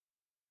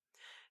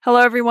Hello,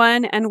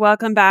 everyone, and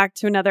welcome back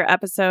to another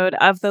episode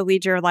of the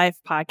Lead Your Life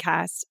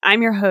podcast.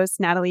 I'm your host,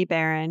 Natalie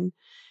Barron,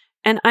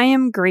 and I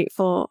am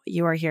grateful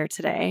you are here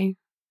today.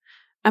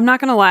 I'm not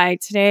going to lie,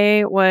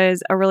 today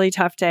was a really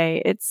tough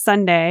day. It's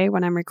Sunday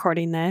when I'm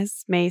recording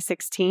this, May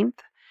 16th,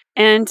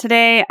 and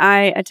today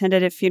I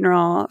attended a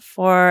funeral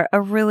for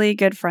a really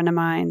good friend of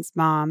mine's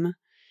mom,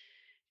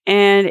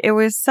 and it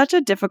was such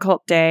a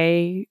difficult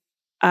day.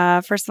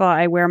 First of all,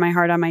 I wear my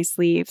heart on my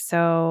sleeve,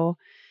 so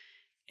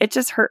it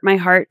just hurt my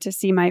heart to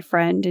see my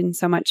friend in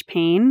so much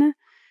pain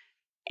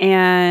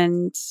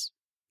and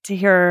to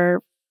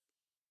hear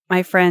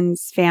my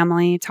friend's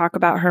family talk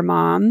about her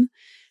mom.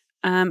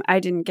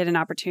 I didn't get an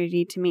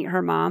opportunity to meet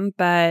her mom,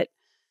 but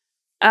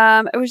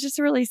it was just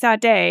a really sad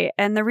day.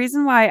 And the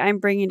reason why I'm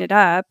bringing it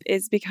up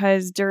is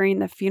because during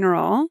the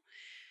funeral,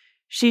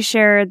 she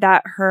shared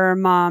that her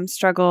mom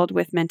struggled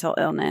with mental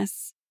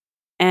illness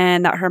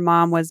and that her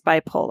mom was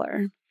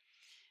bipolar.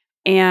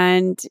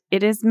 And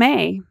it is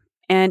May.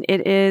 And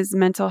it is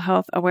Mental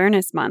Health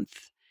Awareness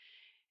Month.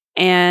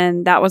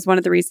 And that was one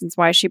of the reasons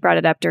why she brought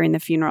it up during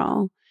the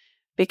funeral,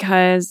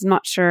 because I'm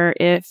not sure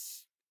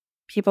if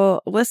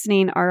people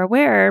listening are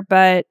aware,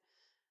 but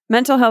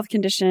mental health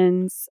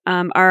conditions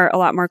are a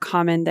lot more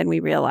common than we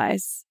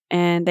realize.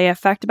 And they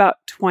affect about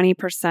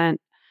 20%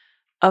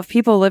 of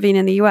people living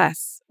in the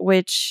US,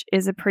 which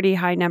is a pretty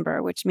high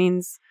number, which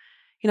means,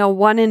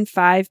 1 in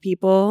 5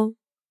 people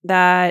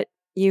that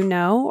you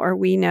know or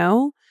we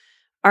know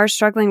are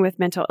struggling with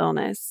mental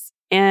illness.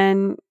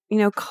 And,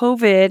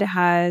 COVID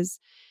has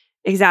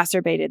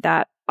exacerbated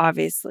that,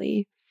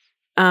 obviously.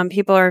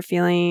 People are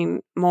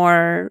feeling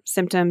more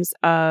symptoms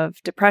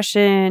of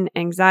depression,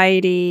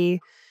 anxiety.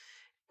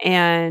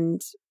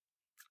 And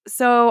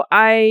so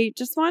I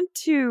just want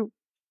to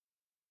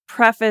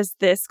preface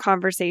this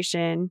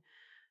conversation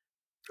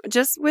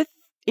just with,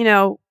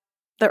 the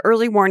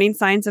early warning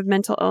signs of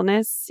mental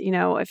illness.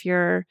 If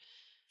you're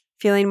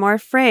feeling more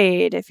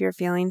afraid, if you're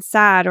feeling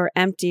sad or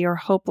empty or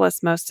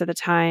hopeless most of the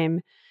time,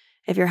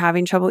 if you're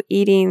having trouble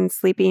eating,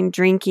 sleeping,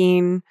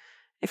 drinking,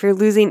 if you're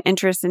losing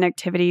interest in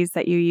activities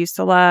that you used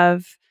to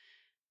love,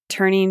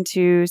 turning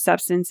to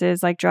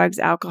substances like drugs,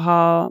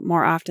 alcohol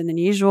more often than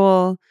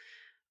usual,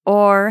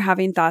 or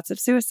having thoughts of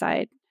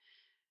suicide.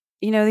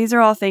 These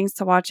are all things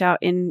to watch out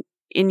in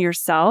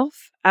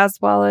yourself as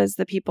well as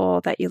the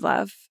people that you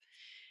love.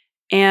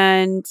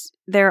 And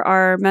there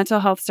are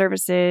mental health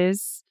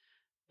services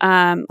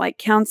like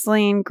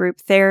counseling, group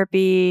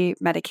therapy,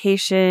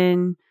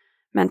 medication,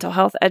 mental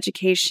health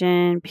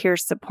education, peer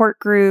support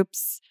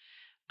groups,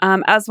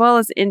 as well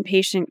as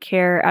inpatient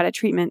care at a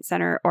treatment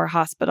center or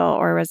hospital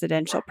or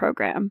residential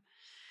program.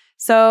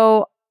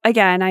 So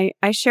again,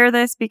 I share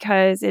this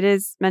because it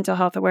is Mental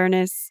Health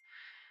Awareness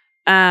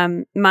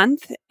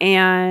Month,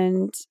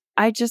 and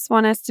I just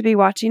want us to be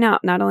watching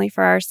out, not only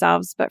for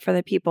ourselves, but for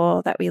the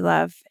people that we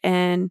love.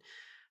 And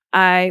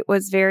I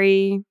was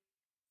very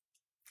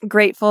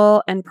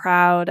grateful and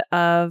proud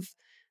of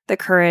the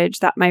courage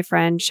that my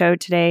friend showed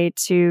today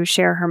to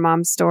share her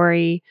mom's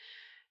story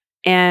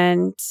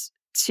and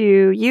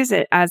to use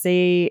it as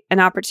an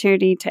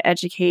opportunity to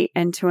educate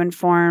and to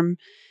inform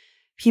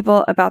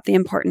people about the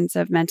importance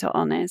of mental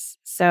illness.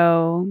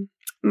 So,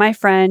 my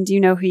friend, you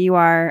know who you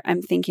are.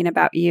 I'm thinking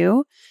about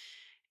you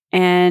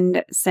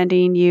and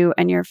sending you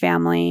and your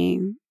family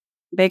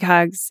big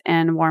hugs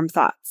and warm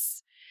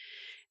thoughts.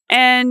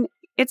 And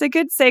it's a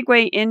good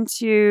segue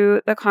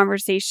into the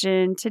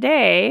conversation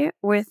today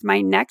with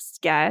my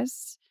next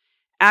guest,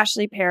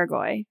 Ashleigh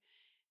Peregoy.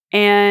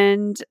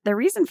 And the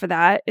reason for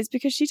that is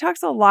because she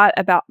talks a lot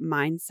about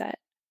mindset.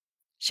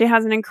 She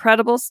has an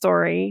incredible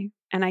story,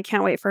 and I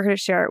can't wait for her to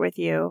share it with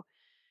you.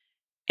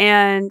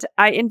 And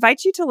I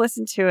invite you to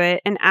listen to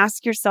it and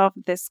ask yourself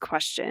this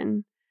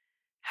question: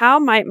 how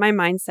might my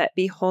mindset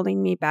be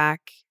holding me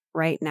back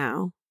right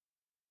now?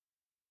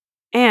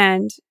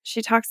 And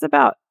she talks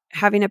about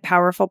having a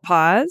powerful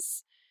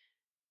pause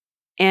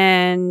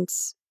and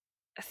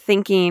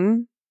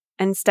thinking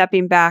and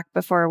stepping back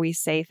before we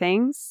say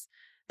things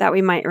that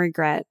we might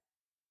regret.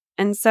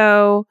 And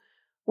so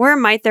where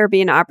might there be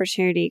an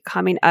opportunity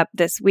coming up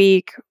this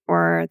week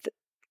or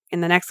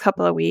in the next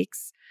couple of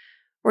weeks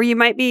where you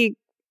might be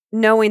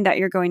knowing that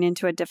you're going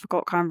into a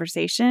difficult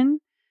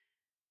conversation?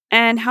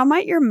 And how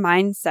might your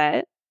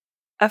mindset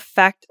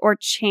affect or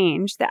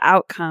change the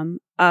outcome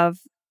of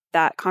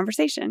that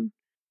conversation?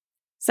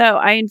 So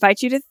I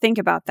invite you to think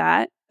about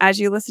that as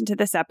you listen to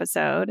this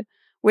episode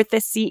with the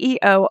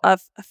CEO of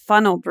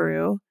Funnel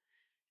Brew,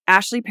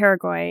 Ashleigh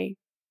Peregoy,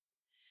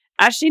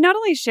 as she not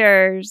only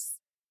shares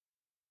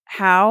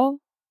how,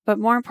 but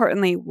more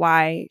importantly,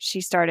 why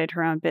she started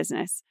her own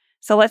business.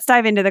 So let's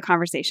dive into the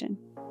conversation.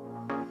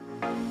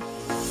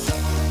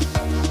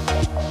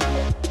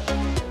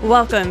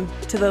 Welcome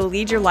to the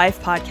Lead Your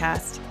Life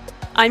podcast.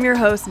 I'm your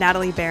host,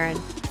 Natalie Barron.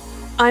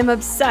 I'm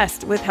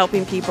obsessed with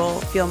helping people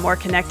feel more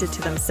connected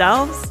to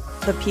themselves,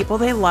 the people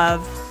they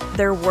love,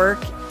 their work,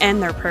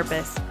 and their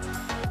purpose.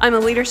 I'm a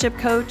leadership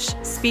coach,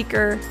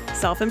 speaker,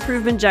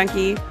 self-improvement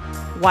junkie,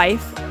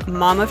 wife,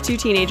 mom of 2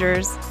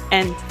 teenagers,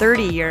 and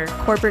 30-year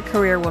corporate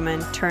career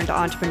woman turned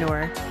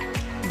entrepreneur.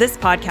 This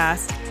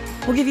podcast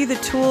will give you the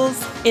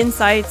tools,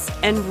 insights,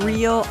 and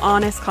real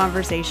honest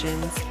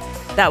conversations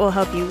that will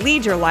help you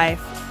lead your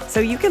life so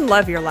you can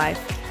love your life.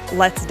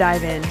 Let's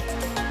dive in.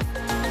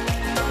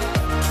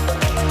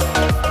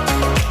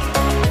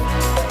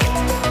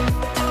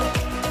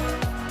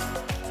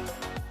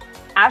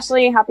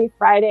 Ashleigh, happy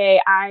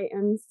Friday. I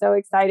am so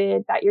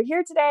excited that you're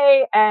here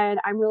today, and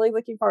I'm really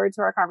looking forward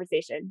to our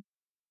conversation.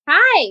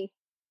 Hi.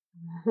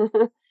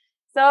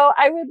 So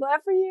I would love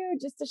for you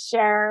just to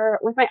share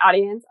with my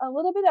audience a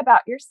little bit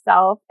about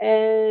yourself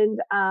and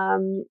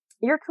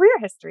your career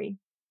history.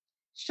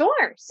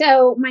 Sure.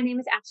 So my name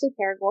is Ashleigh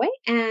Peregoy,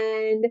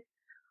 and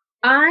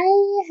I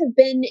have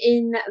been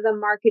in the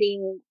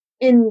marketing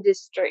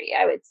industry,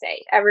 I would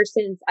say, ever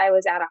since I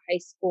was out of high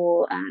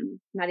school,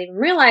 not even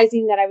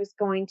realizing that I was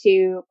going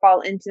to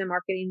fall into the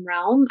marketing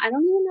realm. I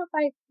don't even know if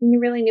I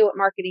really knew what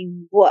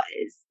marketing was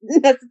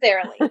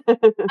necessarily.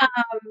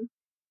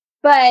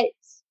 But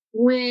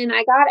when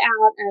I got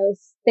out, I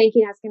was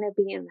thinking I was going to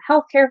be in the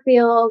healthcare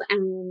field,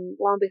 and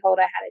lo and behold,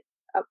 I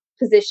had a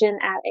position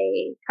at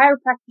a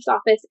chiropractor's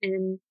office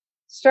and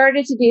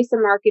started to do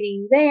some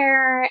marketing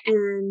there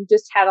and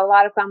just had a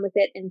lot of fun with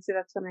it. And so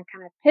that's when I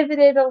kind of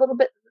pivoted a little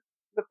bit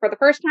for the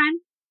first time.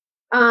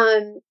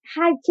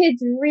 Had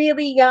kids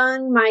really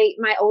young.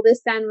 My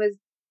oldest son was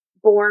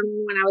born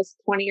when I was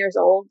 20 years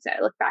old. So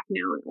I look back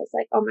now and I was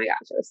like, oh my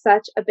gosh, I was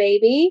such a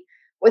baby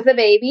with a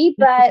baby.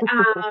 But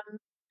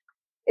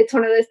it's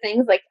one of those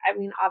things, like, I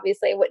mean,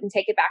 obviously I wouldn't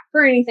take it back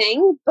for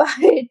anything, but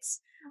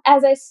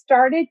as I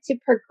started to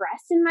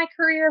progress in my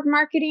career of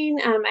marketing,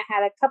 I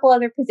had a couple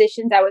other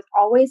positions. I was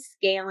always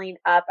scaling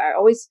up. I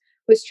always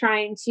was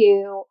trying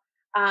to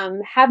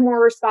have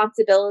more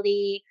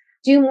responsibility,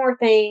 do more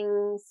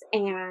things,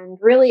 and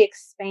really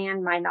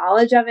expand my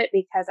knowledge of it,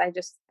 because I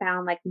just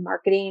found like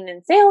marketing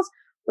and sales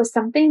was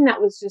something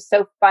that was just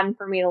so fun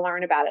for me to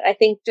learn about it. I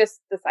think just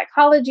the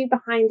psychology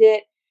behind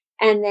it,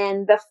 and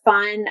then the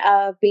fun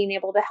of being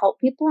able to help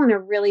people in a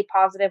really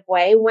positive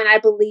way when I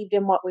believed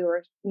in what we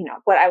were,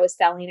 what I was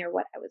selling or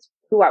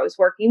who I was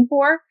working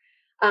for,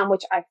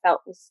 which I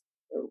felt was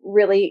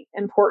really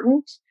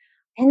important.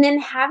 And then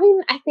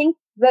having, I think,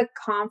 the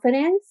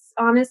confidence,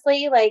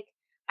 honestly, like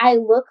I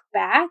look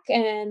back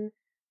and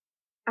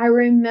I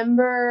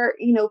remember,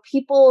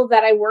 people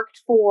that I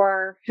worked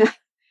for,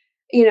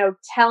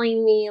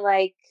 telling me,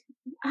 like,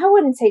 I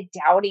wouldn't say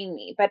doubting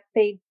me, but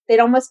they'd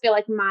almost feel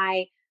like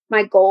my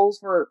goals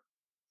were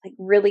like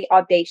really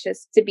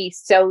audacious to be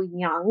so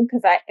young. Cause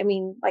I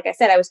mean, like I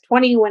said, I was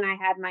 20 when I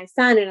had my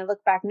son, and I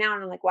look back now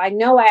and I'm like, well, I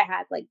know I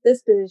had like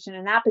this position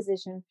and that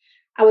position.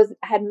 I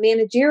had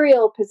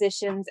managerial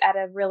positions at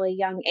a really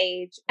young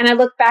age. And I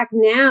look back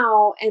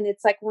now and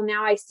it's like, well,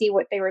 now I see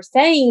what they were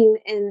saying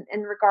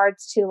in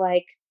regards to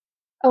like,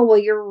 oh, well,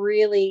 you're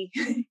really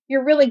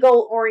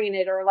goal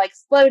oriented, or like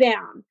slow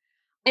down.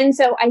 And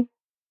so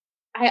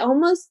I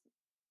almost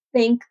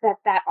think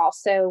that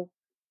also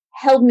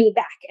held me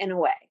back in a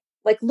way.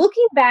 Like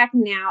looking back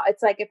now,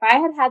 it's like if I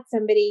had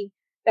somebody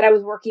that I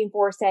was working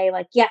for say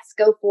like, yes,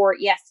 go for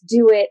it. Yes,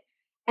 do it.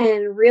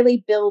 And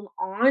really build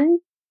on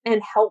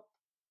and help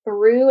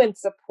through and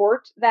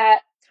support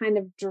that kind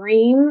of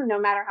dream, no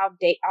matter how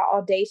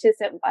audacious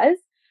it was,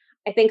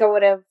 I think I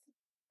would have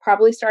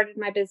probably started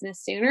my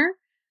business sooner.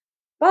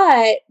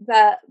 But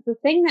the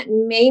thing that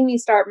made me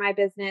start my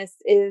business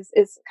is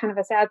kind of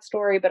a sad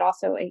story, but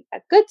also a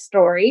good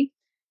story,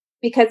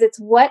 because it's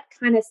what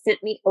kind of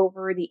sent me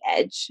over the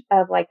edge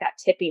of like that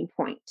tipping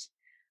point.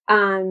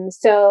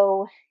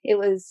 So it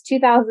was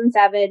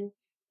 2007,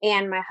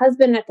 and my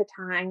husband at the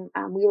time,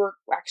 we were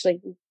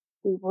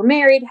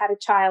married, had a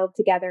child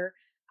together,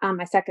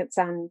 my second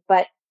son,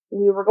 but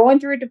we were going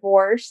through a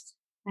divorce.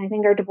 I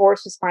think our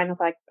divorce was final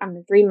for like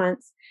 3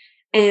 months.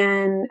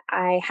 And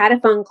I had a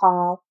phone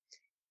call,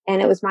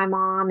 and it was my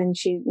mom, and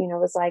she,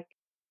 was like,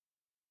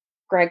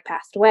 Greg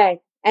passed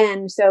away.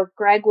 And so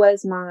Greg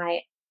was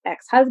my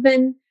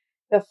ex-husband,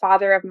 the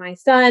father of my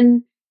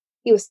son.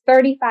 He was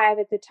 35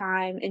 at the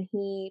time, and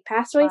he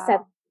passed away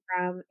suddenly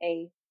from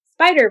a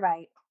spider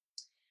bite.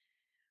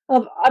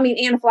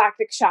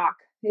 Anaphylactic shock.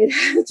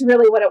 It's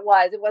really what it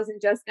was. It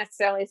wasn't just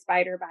necessarily a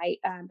spider bite,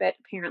 but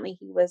apparently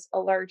he was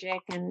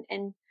allergic,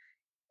 and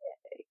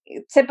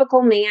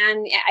typical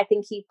man. I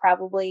think he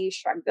probably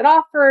shrugged it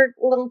off for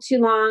a little too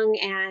long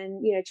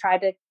and,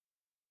 tried to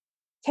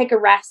take a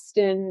rest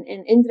and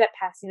ended up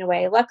passing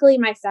away. Luckily,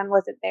 my son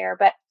wasn't there,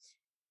 but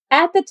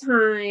at the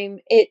time,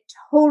 it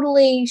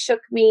totally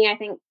shook me. I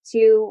think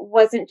too,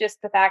 wasn't just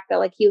the fact that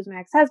like he was my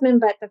ex-husband,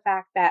 but the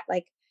fact that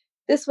like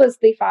this was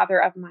the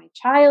father of my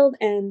child,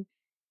 and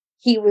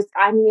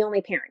I'm the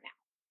only parent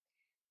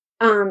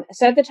now.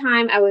 So at the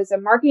time, I was a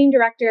marketing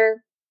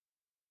director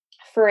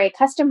for a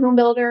custom home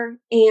builder,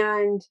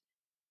 and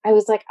I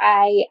was like,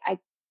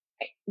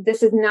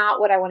 this is not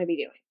what I want to be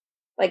doing.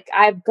 Like,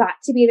 I've got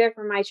to be there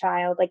for my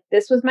child. Like,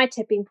 this was my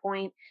tipping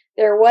point.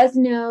 There was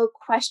no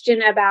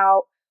question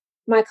about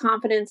my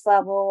confidence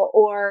level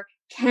or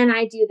can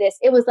I do this?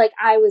 It was like,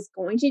 I was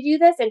going to do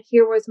this, and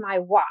here was my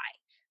why.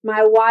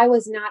 my why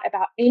was not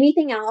about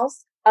anything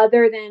else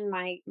other than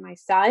my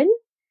son.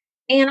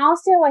 And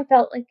also I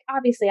felt like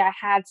obviously I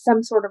had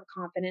some sort of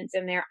confidence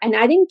in there, and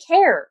I didn't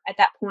care at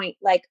that point,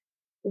 like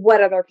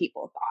what other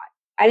people thought.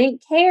 I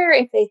didn't care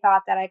if they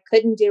thought that I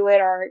couldn't do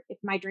it or if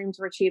my dreams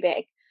were too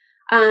big.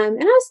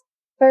 And I was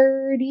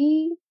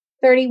 30,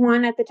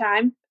 31 at the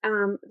time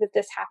that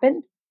this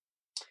happened.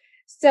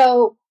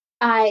 So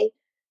I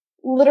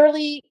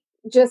literally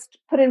just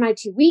put in my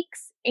 2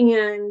 weeks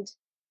and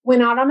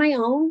went out on my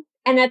own.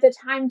 And at the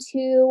time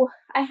too,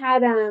 I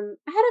had a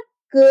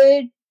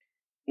good,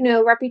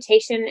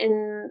 reputation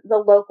in the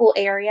local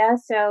area.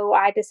 So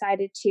I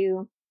decided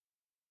to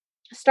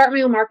start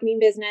my own marketing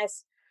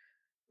business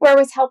where I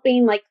was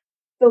helping like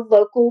the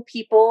local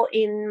people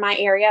in my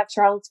area of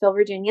Charlottesville,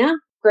 Virginia,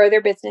 grow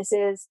their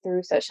businesses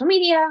through social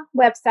media,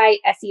 website,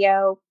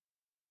 SEO,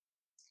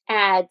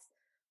 ads,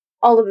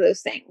 all of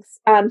those things.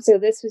 So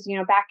this was,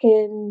 back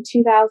in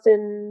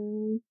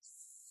 2000,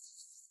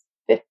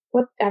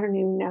 what, I don't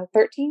even know,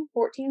 13,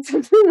 14,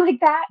 something like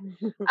that.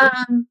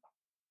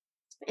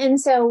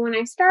 And so when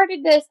I started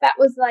this, that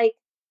was like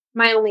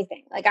my only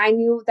thing. Like I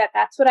knew that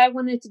that's what I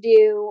wanted to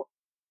do.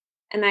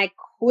 And I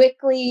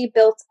quickly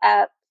built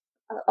up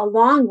a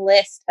long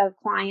list of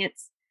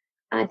clients.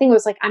 I think it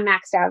was like I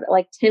maxed out at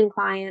like 10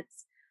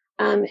 clients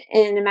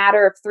in a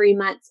matter of 3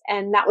 months.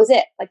 And that was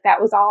it. Like that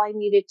was all I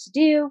needed to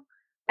do.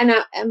 And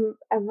I'm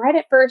right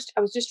at first,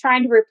 I was just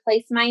trying to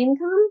replace my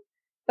income.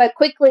 But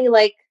quickly,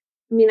 I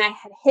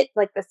had hit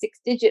like the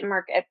 6-digit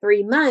mark at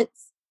 3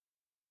 months.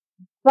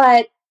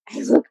 But I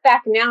look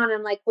back now and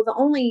I'm like, well, the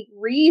only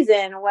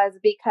reason was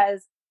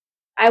because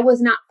I was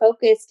not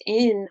focused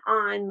in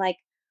on like,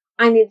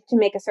 I needed to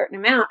make a certain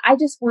amount. I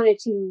just wanted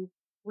to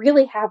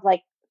really have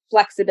like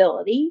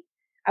flexibility.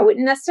 I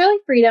wouldn't necessarily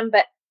freedom,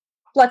 but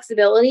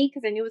flexibility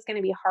because I knew it was going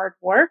to be hard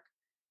work,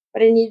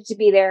 but I needed to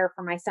be there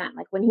for my son.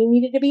 Like when he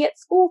needed to be at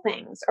school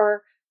things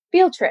or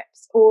field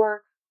trips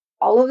or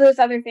all of those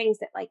other things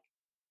that like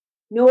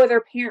no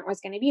other parent was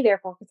going to be there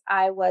for because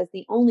I was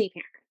the only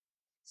parent.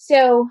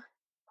 So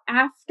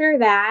after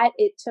that,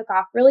 it took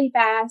off really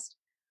fast.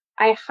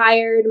 I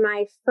hired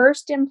my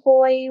first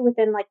employee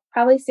within like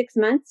probably 6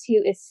 months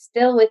who is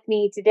still with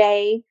me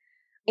today.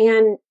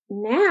 And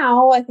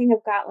now I think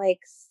I've got like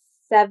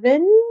 7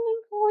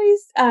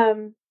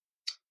 employees.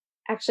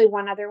 Actually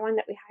one other one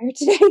that we hired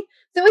today.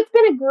 So it's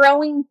been a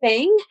growing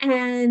thing,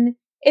 and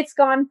it's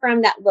gone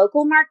from that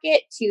local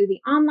market to the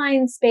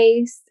online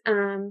space,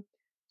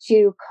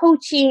 to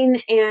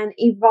coaching, and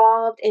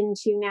evolved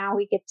into now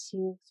we get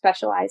to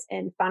specialize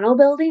in funnel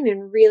building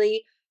and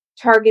really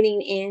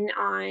targeting in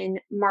on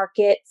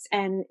markets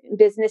and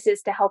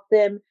businesses to help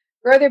them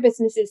grow their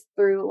businesses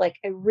through like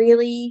a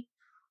really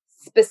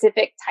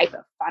specific type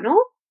of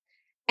funnel.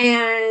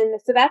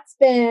 And so that's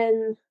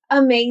been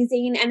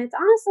amazing. And it's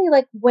honestly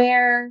like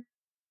where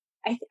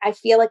I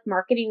feel like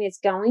marketing is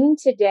going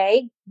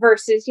today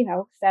versus,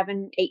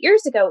 7, 8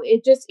 years ago.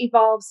 It just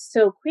evolves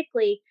so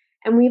quickly.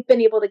 And we've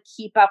been able to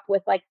keep up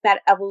with like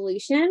that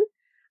evolution.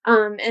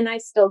 And I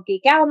still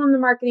geek out on the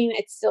marketing.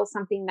 It's still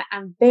something that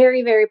I'm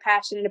very, very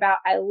passionate about.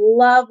 I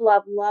love,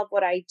 love, love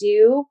what I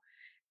do.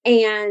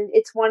 And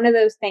it's one of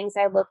those things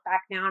I look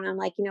back now and I'm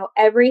like,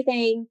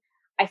 everything,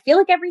 I feel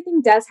like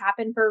everything does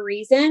happen for a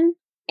reason.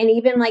 And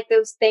even like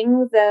those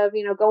things of,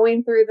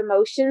 going through the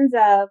motions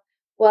of,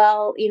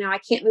 well, I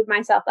can't move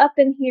myself up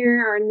in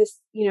here or in this,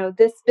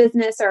 this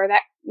business or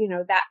that,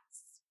 that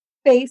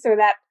space or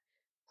that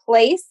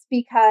place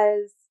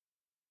because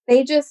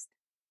they just,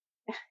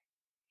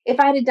 if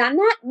I had done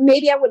that,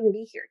 maybe I wouldn't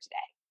be here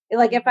today.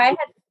 Like if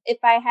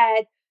I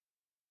had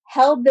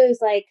held those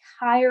like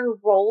higher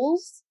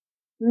roles,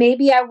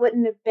 maybe I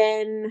wouldn't have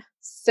been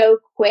so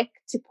quick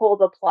to pull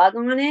the plug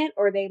on it,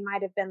 or they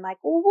might have been like,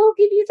 well, we'll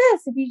give you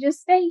this if you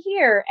just stay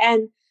here.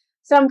 And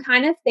so I'm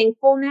kind of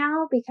thankful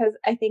now because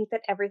I think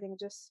that everything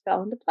just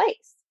fell into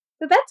place.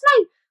 So that's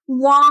my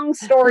long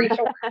story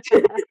short.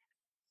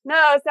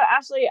 No, so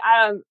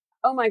Ashleigh,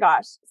 oh my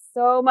gosh,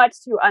 so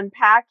much to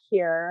unpack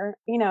here.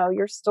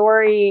 Your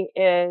story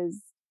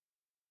is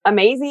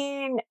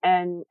amazing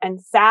and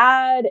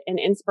sad and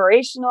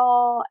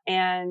inspirational,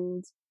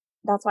 and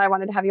that's why I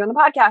wanted to have you on the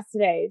podcast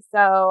today.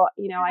 So,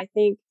 I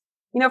think,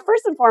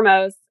 first and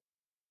foremost,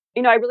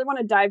 I really want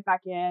to dive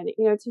back in,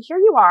 to here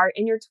you are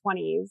in your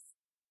 20s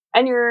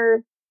and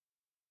you're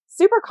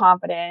super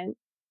confident.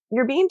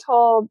 You're being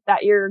told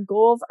that your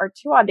goals are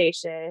too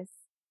audacious.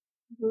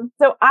 Mm-hmm.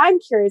 So I'm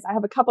curious. I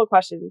have a couple of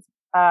questions.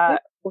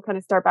 We'll kind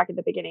of start back at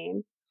the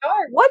beginning.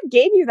 Sure. What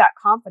gave you that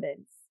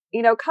confidence?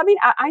 Coming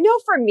out, I know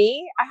for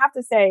me, I have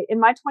to say in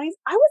my 20s,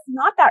 I was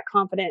not that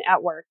confident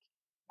at work.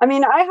 I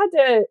mean, I had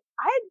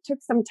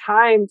took some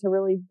time to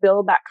really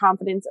build that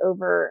confidence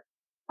over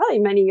probably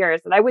many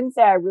years. And I wouldn't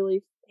say I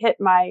really hit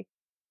my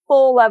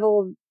full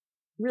level of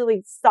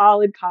really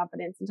solid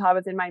confidence until I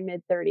was in my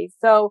mid 30s.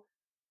 So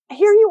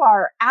here you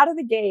are out of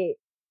the gate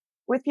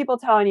with people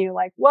telling you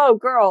like, whoa,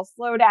 girl,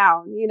 slow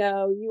down.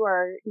 You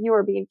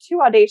are being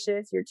too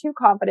audacious. You're too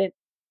confident.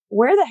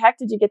 Where the heck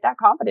did you get that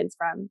confidence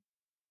from?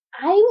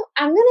 I'm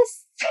gonna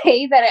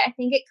say that I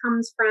think it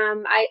comes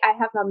from I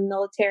have a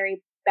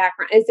military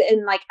background. Is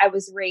in like I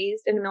was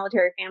raised in a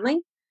military family.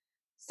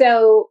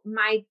 So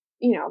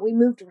we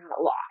moved around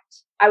a lot.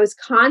 I was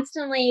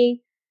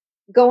constantly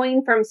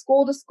going from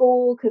school to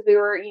school because we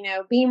were,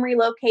 being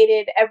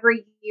relocated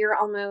every year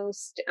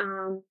almost,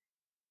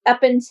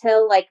 up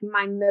until like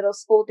my middle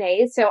school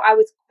days. So I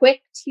was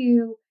quick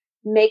to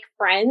make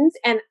friends.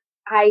 And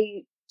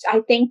I,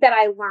 I think that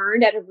I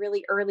learned at a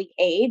really early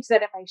age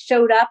that if I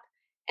showed up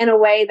in a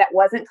way that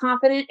wasn't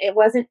confident, it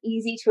wasn't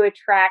easy to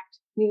attract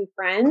new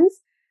friends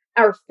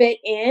or fit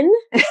in.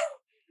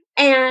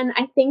 And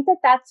I think that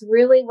that's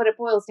really what it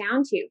boils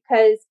down to.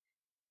 Because,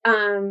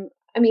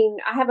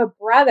 I have a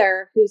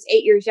brother who's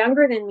 8 years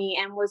younger than me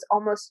and was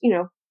almost,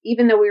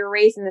 even though we were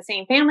raised in the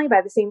same family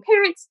by the same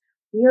parents,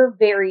 we're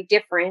very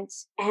different.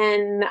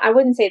 And I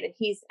wouldn't say that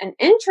he's an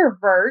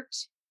introvert.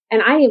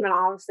 And I even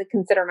honestly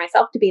consider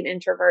myself to be an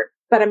introvert,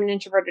 but I'm an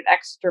introverted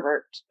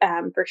extrovert,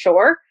 for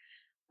sure.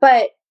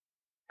 But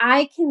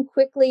I can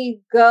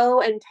quickly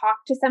go and talk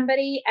to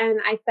somebody, and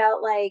I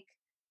felt like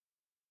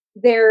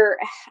there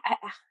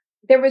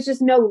there was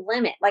just no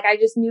limit. Like I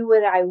just knew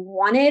what I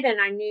wanted, and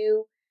I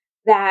knew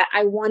that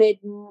I wanted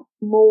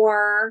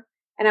more,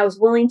 and I was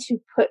willing to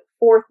put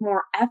forth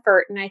more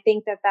effort. And I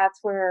think that that's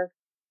where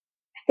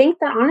I think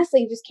that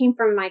honestly just came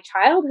from my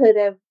childhood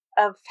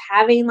of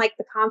having like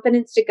the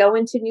confidence to go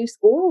into new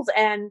schools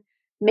and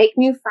make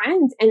new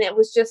friends. And it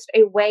was just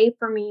a way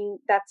for me.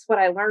 That's what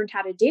I learned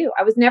how to do.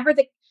 I was never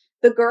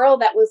the girl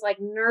that was like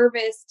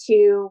nervous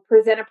to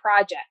present a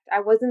project. I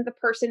wasn't the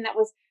person that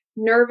was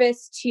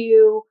nervous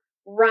to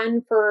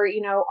run for,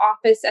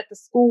 office at the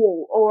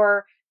school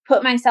or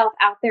put myself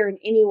out there in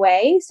any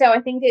way. So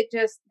I think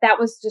that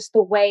was just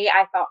the way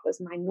I thought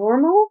was my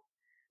normal.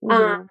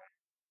 Mm-hmm.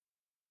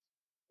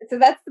 So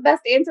that's the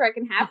best answer I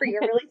can have for you.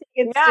 I really think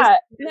it's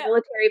just the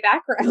military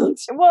background.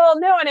 Well,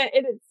 no, and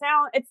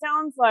it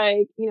sounds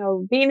like,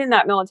 being in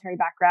that military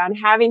background,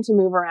 having to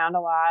move around a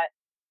lot,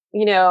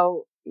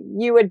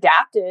 you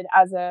adapted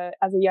as a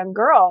young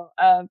girl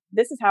of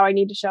this is how I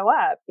need to show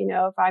up.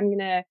 If I'm going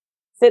to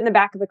sit in the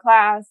back of the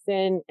class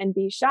and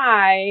be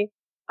shy,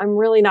 I'm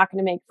really not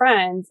going to make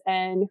friends.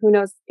 And who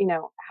knows,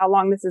 how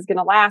long this is going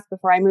to last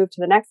before I move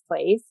to the next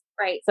place.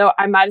 Right. So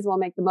I might as well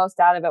make the most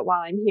out of it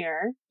while I'm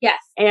here. Yes.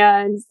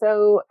 And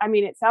so,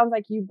 it sounds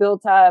like you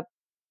built up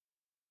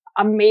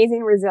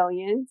amazing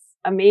resilience,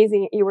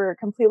 you were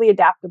completely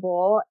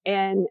adaptable.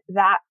 And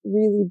that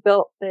really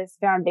built this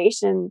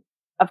foundation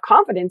of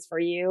confidence for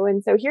you.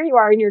 And so here you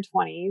are in your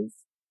 20s,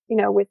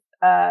 with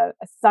a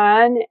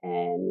son,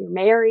 and you're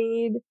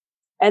married.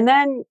 And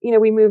then,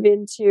 we move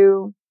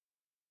into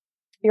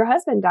your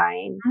husband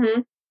dying,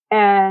 Mm-hmm.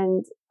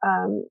 and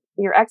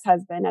your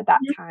ex-husband at that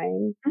Mm-hmm.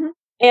 time. Mm-hmm.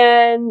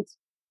 And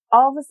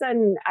all of a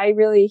sudden, I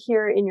really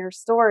hear in your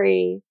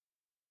story,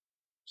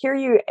 here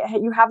you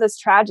have this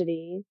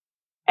tragedy,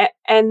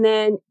 and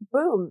then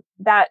boom,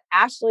 that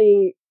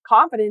Ashleigh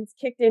confidence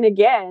kicked in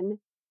again,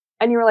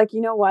 and you were like, you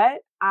know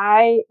what?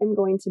 I am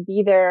going to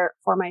be there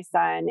for my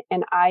son,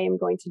 and I am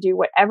going to do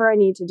whatever I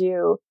need to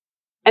do.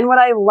 And what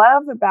I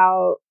love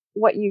about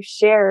what you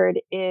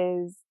shared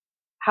is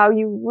how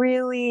you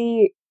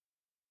really,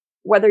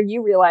 whether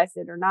you realized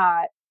it or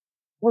not,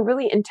 were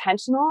really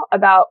intentional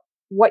about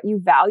what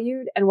you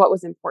valued and what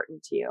was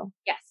important to you.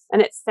 Yes.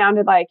 And it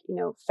sounded like,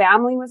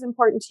 family was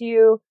important to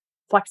you.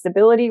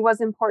 Flexibility was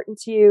important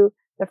to you.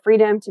 The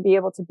freedom to be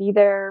able to be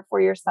there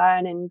for your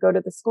son and go to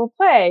the school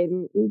play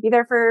and be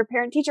there for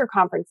parent teacher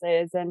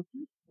conferences and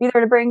be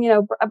there to bring,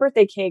 a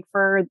birthday cake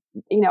for,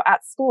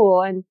 at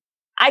school. And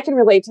I can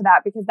relate to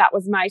that because that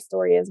was my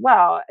story as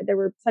well. There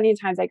were plenty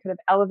of times I could have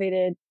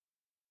elevated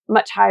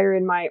much higher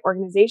in my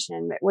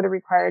organization that would have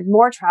required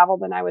more travel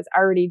than I was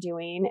already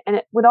doing. And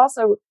it would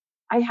also,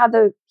 I had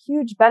the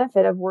huge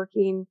benefit of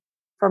working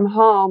from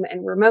home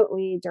and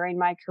remotely during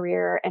my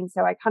career. And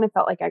so I kind of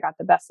felt like I got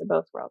the best of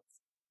both worlds.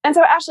 And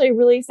so Ashleigh, it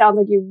really sounds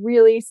like you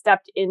really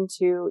stepped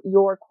into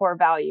your core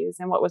values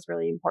and what was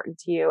really important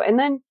to you. And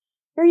then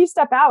here you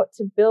step out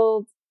to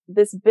build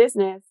this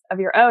business of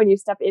your own. You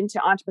step into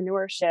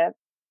entrepreneurship.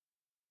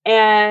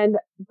 And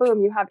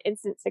boom, you have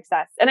instant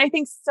success. And I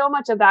think so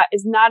much of that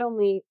is not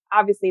only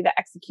obviously the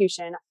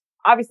execution.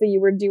 Obviously,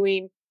 you were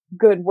doing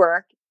good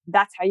work.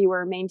 That's how you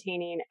were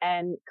maintaining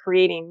and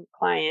creating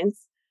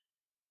clients.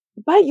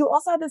 But you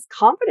also had this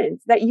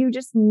confidence that you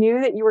just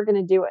knew that you were going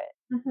to do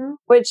it, mm-hmm.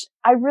 which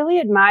I really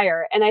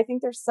admire. And I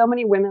think there's so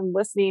many women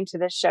listening to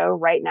this show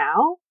right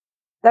now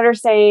that are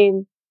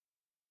saying,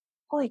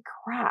 holy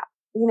crap,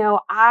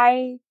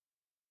 I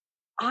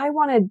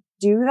want to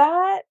do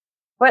that.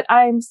 But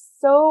I'm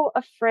so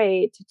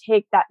afraid to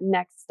take that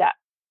next step.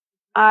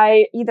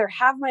 I either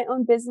have my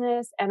own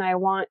business and I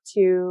want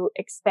to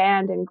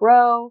expand and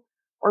grow,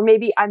 or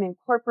maybe I'm in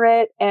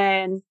corporate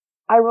and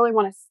I really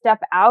want to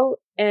step out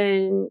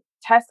and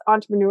test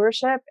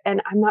entrepreneurship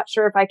and I'm not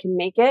sure if I can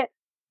make it.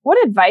 What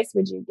advice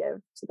would you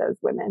give to those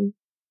women?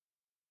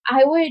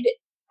 I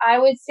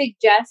would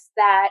suggest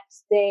that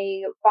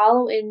they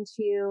follow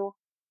into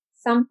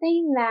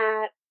something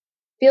that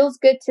feels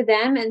good to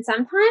them. And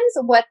sometimes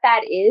what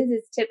that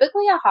is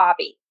typically a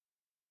hobby.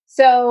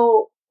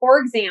 So, for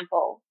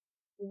example,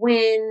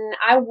 when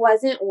I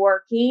wasn't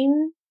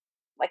working,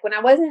 like when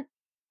I wasn't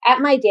at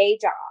my day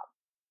job,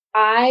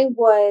 I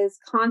was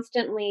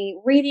constantly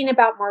reading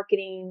about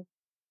marketing,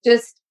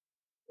 just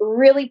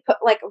really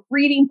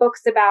reading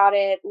books about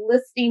it,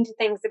 listening to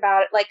things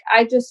about it. Like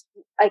I just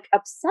like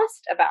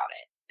obsessed about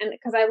it. And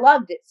because I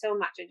loved it so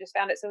much, I just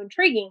found it so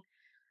intriguing.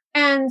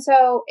 And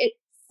so it's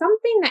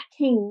something that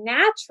came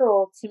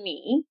natural to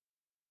me.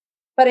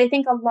 But I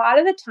think a lot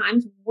of the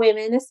times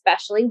women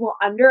especially will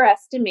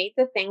underestimate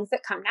the things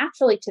that come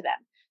naturally to them.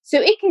 So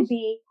it could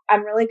be,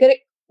 I'm really good at,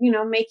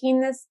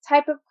 making this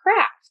type of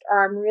craft,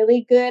 or I'm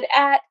really good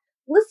at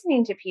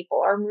listening to people,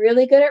 or I'm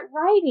really good at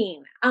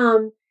writing.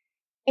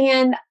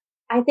 And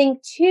I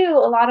think too,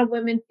 a lot of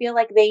women feel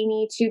like they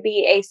need to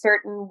be a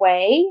certain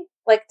way,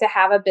 like to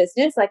have a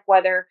business, like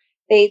whether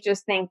they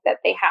just think that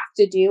they have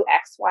to do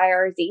X, Y,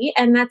 or Z.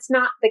 And that's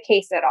not the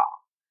case at all.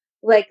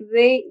 Like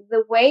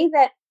the way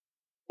that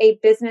a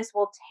business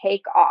will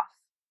take off,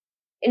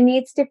 it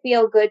needs to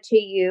feel good to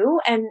you,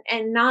 and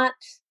not,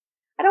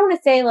 I don't want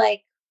to say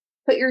like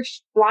put your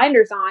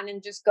blinders on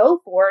and just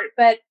go for it,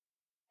 but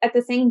at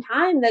the same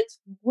time, that's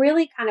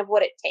really kind of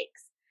what it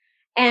takes.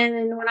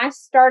 And when I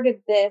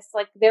started this,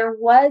 like there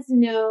was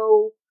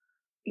no,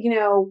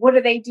 what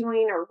are they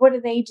doing, or what are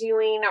they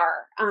doing,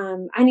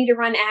 or I need to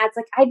run ads.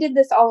 Like I did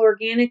this all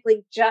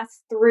organically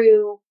just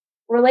through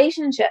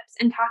relationships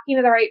and talking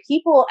to the right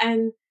people.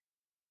 And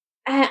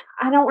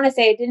I don't want to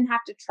say I didn't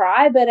have to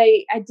try, but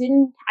I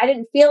didn't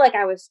feel like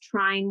I was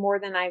trying more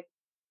than I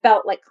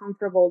felt like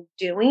comfortable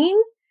doing.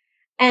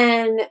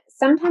 And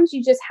sometimes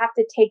you just have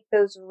to take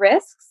those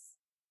risks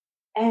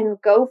and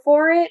go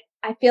for it.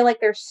 I feel like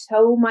there's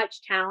so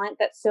much talent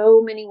that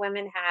so many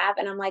women have.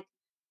 And I'm like,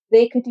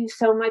 they could do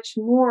so much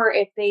more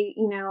if they,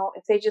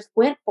 if they just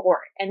went for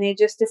it and they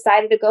just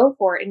decided to go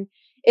for it. And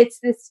it's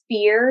this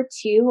fear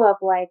too of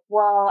like,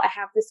 well, I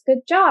have this good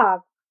job,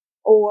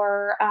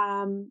 or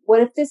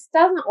what if this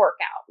doesn't work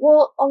out?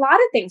 Well, a lot of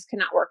things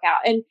cannot work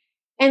out.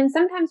 And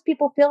sometimes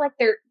people feel like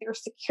they're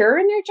secure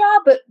in their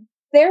job, but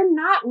they're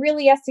not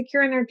really as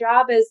secure in their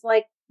job as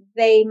like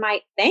they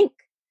might think.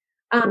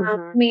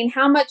 I mean,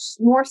 how much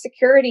more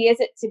security is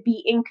it to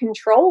be in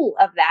control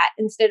of that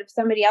instead of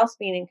somebody else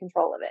being in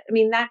control of it? I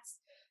mean,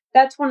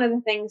 that's one of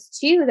the things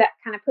too that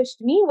kind of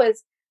pushed me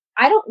was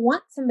I don't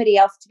want somebody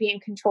else to be in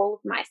control of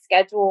my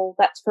schedule.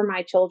 That's for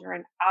my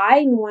children.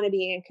 I want to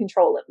be in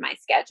control of my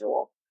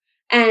schedule.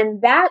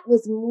 And that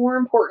was more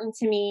important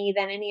to me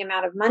than any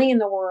amount of money in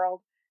the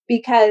world,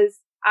 because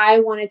I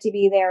wanted to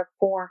be there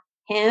for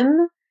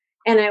him.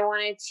 And I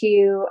wanted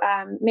to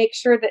make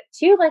sure that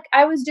too, like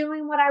I was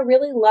doing what I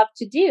really loved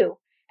to do.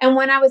 And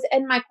when I was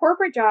in my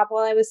corporate job,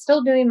 while I was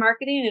still doing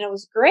marketing and it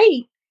was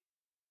great,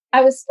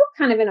 I was still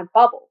kind of in a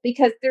bubble,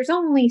 because there's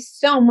only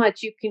so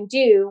much you can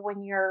do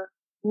when you're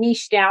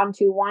niche down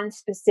to one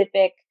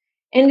specific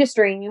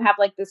industry and you have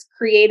like this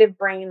creative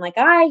brain like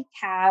I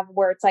have,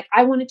 where it's like,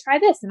 I want to try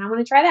this and I want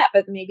to try that,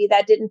 but maybe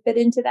that didn't fit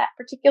into that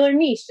particular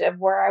niche of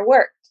where I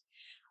worked.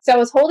 So I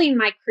was holding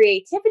my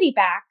creativity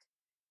back.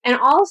 And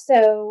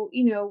also,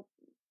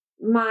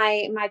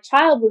 my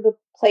child would have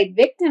played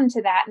victim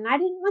to that, and I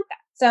didn't want that.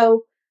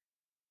 So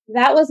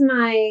that was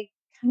my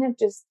kind of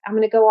just, I'm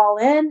going to go all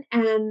in.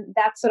 And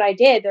that's what I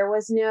did. There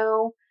was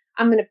no,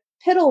 I'm going to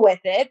piddle with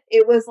it.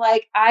 It was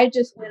like, I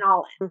just went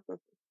all in. I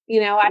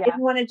Yeah.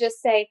 didn't want to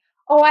just say,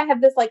 oh, I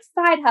have this like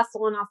side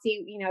hustle and I'll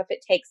see, if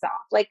it takes off.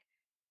 Like,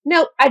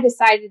 no, I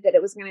decided that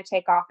it was going to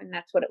take off and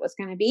that's what it was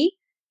going to be.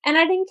 And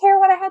I didn't care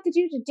what I had to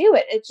do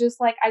it. It's just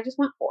like, I just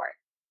went for it.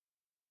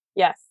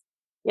 Yes.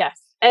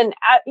 Yes. And,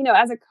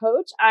 as a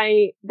coach,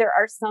 there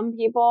are some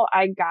people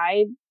I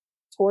guide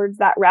towards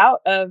that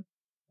route of,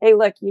 hey,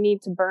 look, you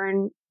need to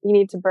burn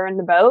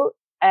the boat.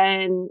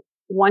 And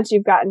once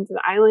you've gotten to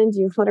the island,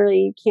 you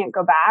literally can't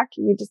go back.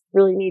 You just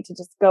really need to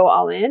just go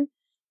all in.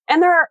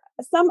 And there are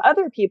some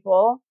other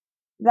people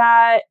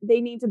that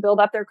they need to build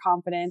up their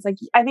confidence. Like,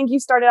 I think you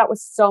started out with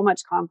so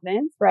much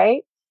confidence,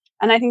 right?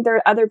 And I think there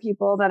are other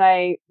people that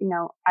I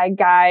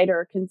guide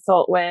or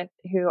consult with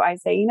who I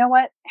say, you know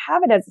what,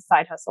 have it as a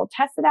side hustle,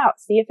 test it out,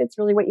 see if it's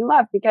really what you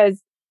love.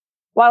 Because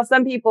while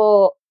some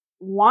people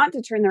want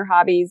to turn their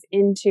hobbies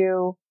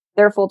into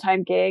their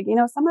full-time gig,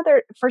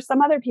 for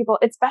some other people,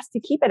 it's best to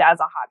keep it as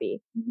a hobby.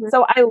 Mm-hmm.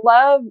 So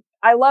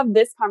I love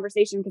this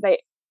conversation because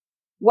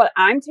what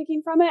I'm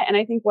taking from it, and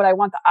I think what I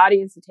want the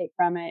audience to take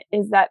from it,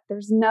 is that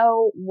there's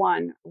no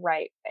one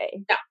right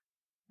way. No.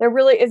 There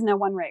really is no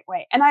one right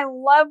way. And I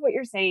love what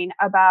you're saying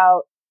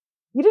about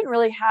you didn't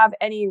really have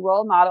any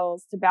role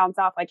models to bounce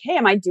off like, hey,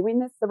 am I doing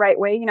this the right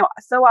way?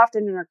 So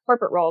often in our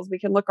corporate roles, we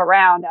can look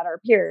around at our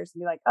peers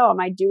and be like, oh, am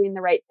I doing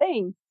the right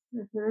thing?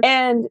 Mm-hmm.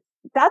 And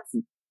that's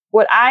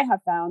what I have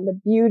found, the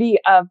beauty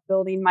of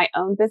building my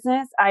own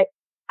business. I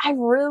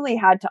really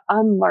had to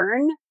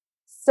unlearn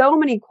so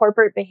many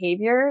corporate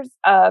behaviors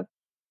of,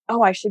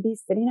 oh, I should be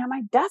sitting at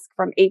my desk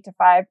from 8 to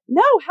 5.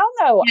 No, hell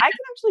no. Yeah. I can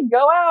actually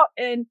go out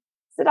and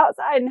sit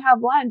outside and have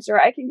lunch, or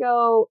I can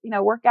go,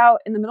 work out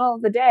in the middle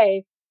of the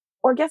day.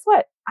 Or guess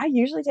what? I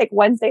usually take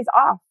Wednesdays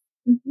off.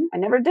 Mm-hmm. I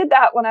never did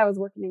that when I was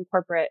working in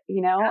corporate.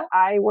 Yeah.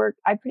 I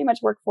pretty much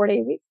work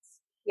 4-day weeks.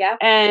 Yeah.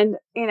 And,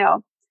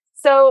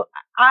 so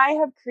I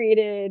have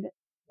created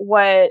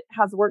what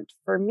has worked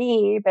for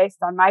me based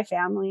on my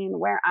family and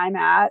where I'm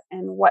at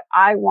and what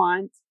I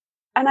want.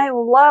 And I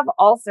love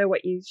also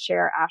what you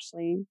share,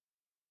 Ashleigh,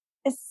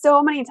 is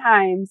so many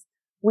times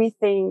we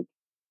think,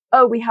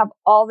 oh, we have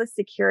all the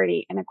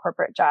security in a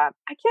corporate job.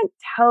 I can't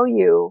tell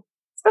you,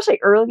 especially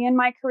early in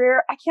my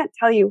career, I can't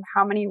tell you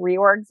how many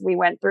reorgs we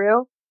went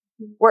through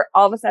where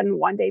all of a sudden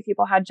one day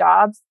people had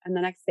jobs and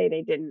the next day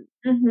they didn't.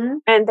 Mm-hmm.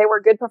 And they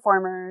were good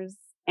performers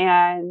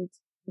and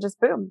just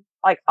boom,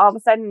 like all of a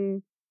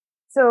sudden.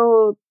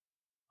 So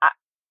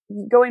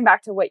going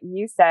back to what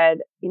you said,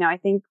 I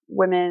think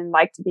women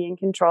like to be in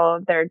control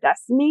of their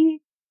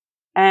destiny,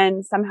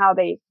 and somehow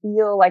they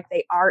feel like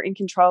they are in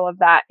control of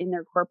that in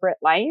their corporate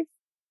life.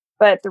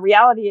 But the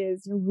reality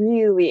is you're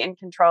really in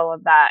control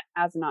of that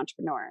as an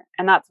entrepreneur.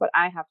 And that's what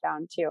I have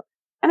found too.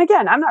 And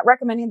again, I'm not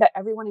recommending that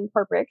everyone in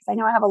corporate, because I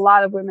know I have a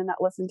lot of women that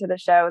listen to the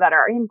show that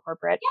are in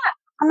corporate. Yeah.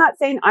 I'm not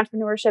saying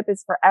entrepreneurship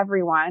is for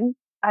everyone.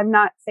 I'm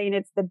not saying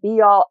it's the be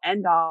all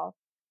end all.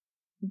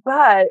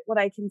 But what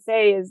I can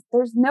say is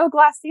there's no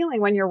glass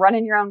ceiling when you're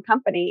running your own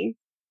company.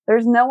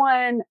 There's no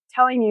one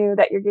telling you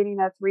that you're getting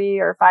a 3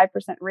 or 5%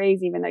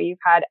 raise, even though you've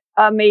had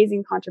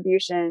amazing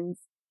contributions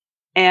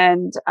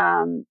and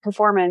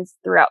performance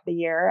throughout the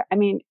year. I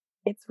mean,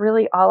 it's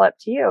really all up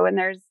to you. And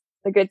there's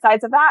the good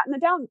sides of that and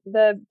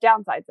the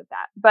downsides of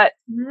that. But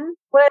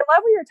what I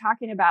love what you're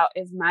talking about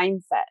is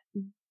mindset.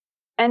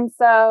 And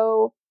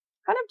so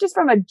kind of just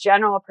from a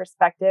general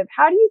perspective,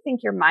 how do you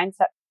think your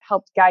mindset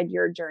helped guide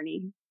your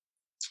journey?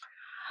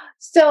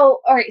 So,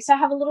 all right. So I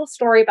have a little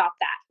story about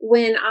that.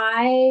 When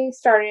I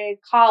started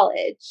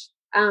college,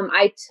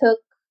 I took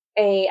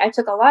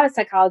a lot of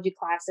psychology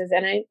classes,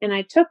 and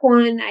I took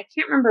one. I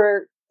can't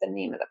remember the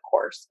name of the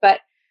course, but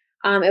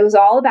it was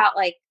all about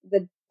like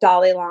the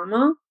Dalai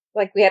Lama.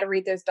 Like we had to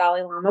read those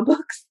Dalai Lama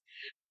books.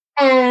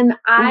 And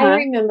I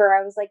remember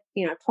I was like,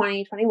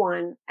 20,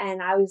 21,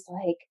 and I was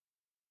like,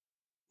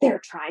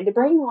 they're trying to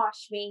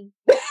brainwash me.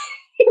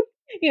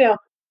 you know,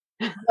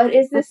 what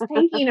is this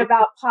thinking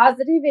about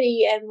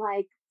positivity and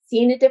like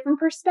seeing a different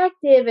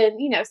perspective and,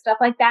 stuff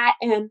like that.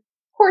 And of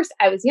course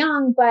I was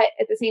young, but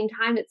at the same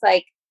time, it's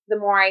like the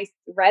more I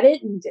read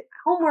it and did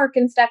my homework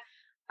and stuff,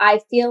 I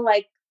feel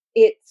like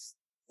it's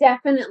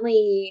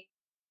definitely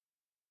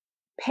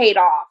paid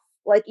off.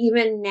 Like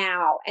even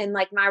now, and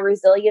like my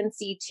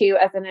resiliency too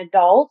as an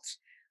adult,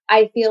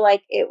 I feel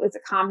like it was a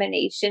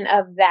combination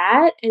of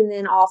that. And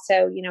then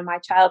also, my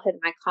childhood,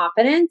 my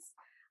confidence,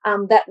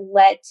 that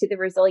led to the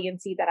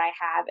resiliency that I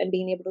have and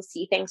being able to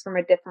see things from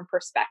a different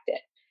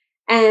perspective.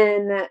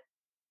 And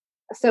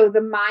so the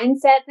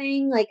mindset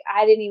thing, like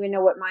I didn't even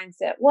know what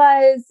mindset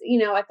was,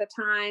 at the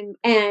time.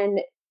 And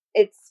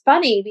it's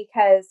funny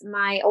because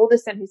my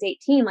oldest son, who's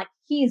 18, like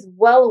he's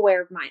well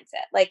aware of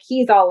mindset. Like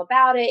he's all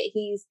about it.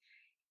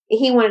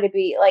 He wanted to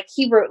be like,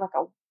 he wrote like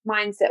a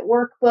mindset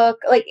workbook.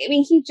 Like, I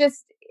mean,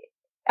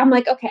 I'm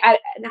like, okay, I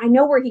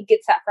know where he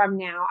gets that from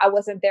now. I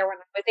wasn't there when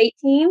I was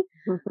 18,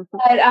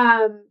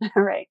 but,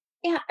 right.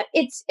 yeah,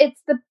 it's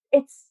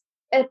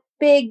a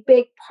big,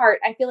 big part.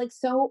 I feel like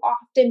so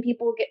often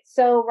people get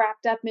so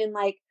wrapped up in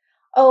like,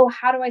 oh,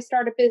 how do I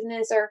start a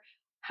business, or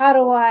how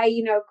do I,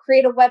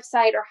 create a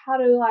website, or how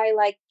do I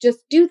like just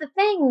do the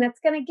thing that's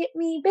going to get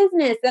me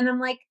business? And I'm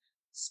like,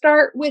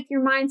 start with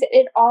your mindset.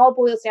 It all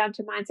boils down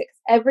to mindset,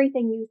 because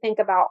everything you think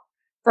about,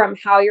 from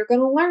how you're going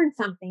to learn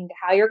something to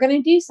how you're going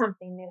to do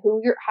something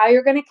to how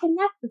you're going to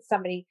connect with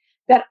somebody,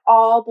 that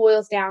all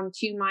boils down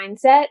to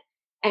mindset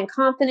and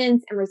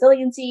confidence and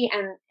resiliency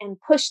and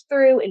push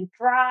through and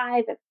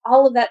drive, and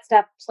all of that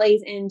stuff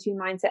plays into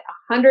mindset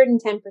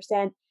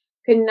 110%.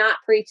 Could not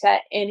preach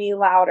that any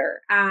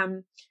louder.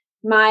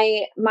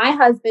 My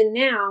husband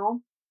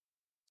now,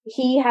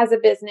 he has a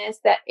business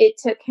that he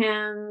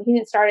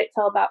didn't start it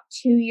till about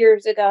 2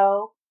 years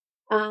ago.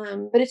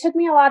 But it took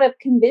me a lot of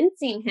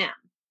convincing him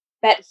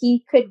that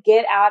he could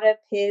get out of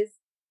his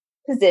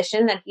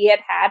position that he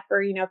had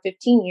for,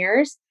 15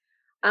 years.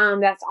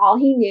 That's all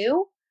he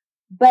knew,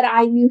 but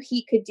I knew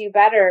he could do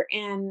better,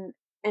 and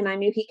I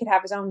knew he could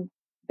have his own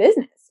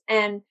business.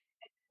 And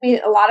I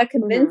mean, a lot of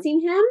convincing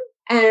him.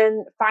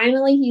 And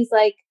finally he's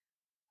like,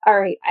 all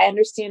right, I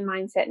understand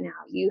mindset now.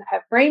 You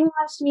have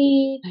brainwashed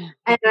me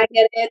and I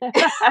get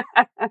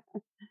it.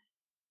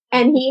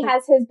 And he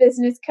has his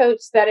business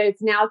coach that is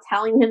now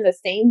telling him the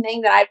same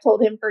thing that I've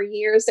told him for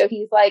years. So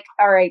he's like,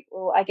 all right,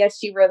 well, I guess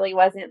she really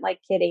wasn't like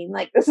kidding.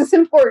 Like, this is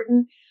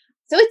important.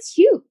 So it's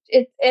huge.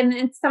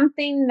 It's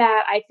something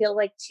that I feel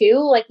like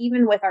too, like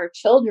even with our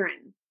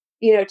children,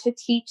 to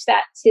teach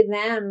that to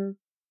them,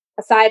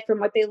 aside from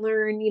what they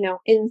learn,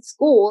 in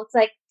school, it's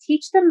like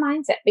teach them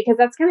mindset, because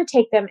that's going to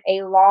take them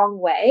a long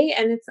way.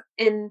 And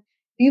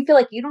you feel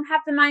like you don't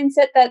have the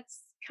mindset that's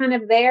kind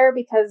of there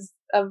because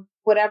of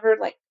whatever,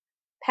 like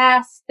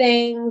past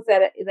things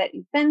that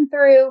you've been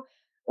through,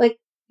 like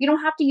you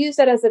don't have to use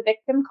that as a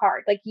victim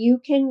card. Like you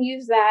can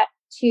use that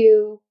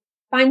to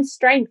find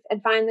strength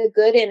and find the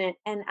good in it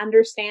and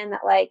understand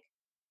that like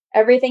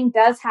everything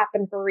does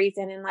happen for a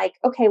reason. And like,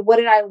 okay, what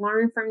did I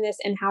learn from this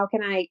and how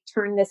can I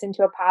turn this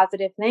into a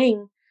positive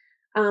thing?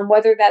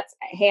 Whether that's,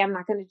 hey, I'm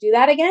not going to do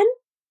that again,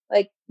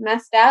 like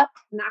messed up,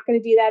 I'm not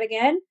going to do that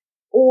again.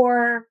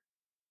 Or,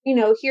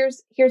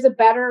 here's a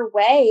better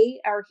way,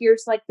 or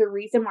here's like the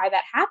reason why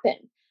that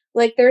happened.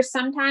 Like there's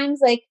sometimes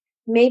like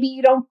maybe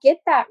you don't get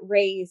that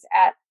raise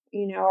at,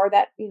 or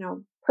that,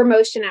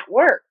 promotion at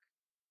work.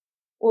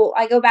 Well,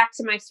 I go back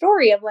to my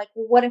story of like,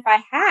 well, what if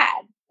I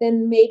had?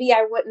 Then maybe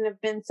I wouldn't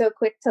have been so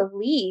quick to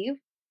leave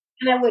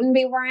and I wouldn't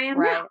be where I am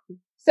now.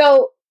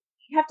 So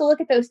you have to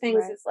look at those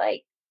things as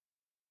like,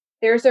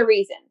 there's a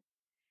reason.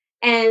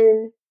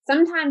 And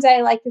sometimes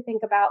I like to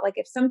think about like,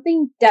 if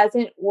something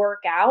doesn't work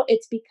out,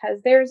 it's because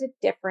there's a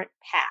different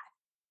path.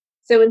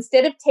 So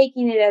instead of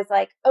taking it as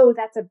like, oh,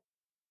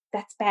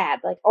 that's bad,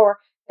 like, or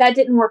that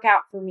didn't work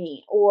out for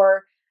me,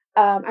 or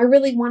I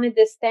really wanted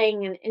this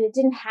thing and it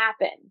didn't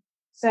happen.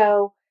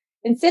 So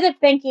instead of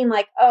thinking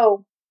like,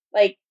 oh,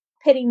 like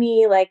pity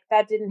me, like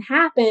that didn't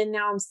happen,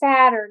 now I'm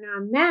sad or now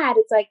I'm mad,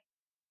 it's like,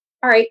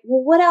 all right,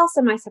 well, what else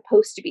am I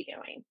supposed to be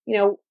doing?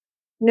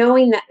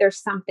 Knowing that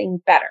there's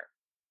something better.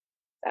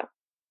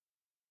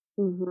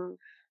 So,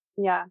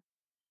 yeah.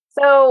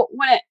 So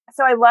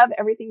I love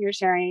everything you're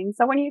sharing.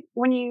 So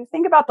when you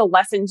think about the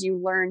lessons you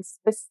learned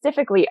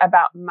specifically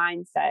about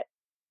mindset,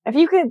 if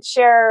you could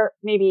share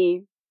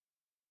maybe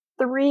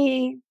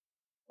 3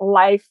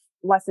 life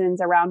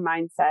lessons around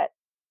mindset,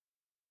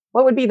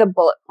 what would be the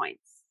bullet points?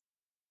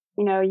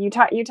 You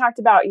talked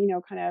about,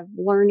 kind of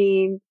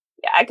learning.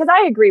 Yeah, because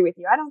I agree with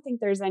you. I don't think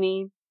there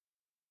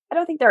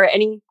are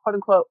any quote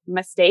unquote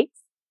mistakes.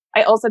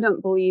 I also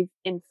don't believe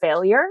in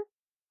failure.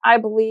 I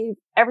believe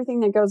everything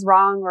that goes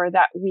wrong or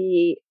that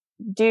we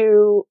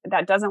do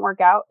that doesn't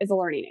work out is a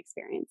learning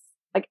experience.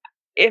 Like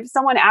if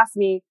someone asks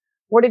me,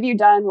 what have you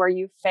done where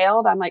you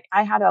failed? I'm like,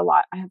 I have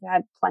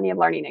had plenty of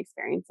learning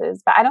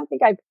experiences, but I don't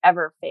think I've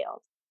ever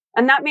failed.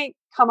 And that may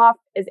come off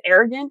as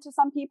arrogant to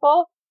some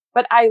people,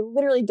 but I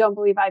literally don't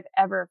believe I've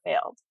ever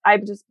failed. I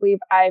just believe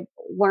I've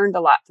learned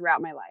a lot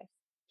throughout my life.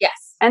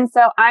 Yes. And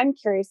so I'm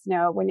curious to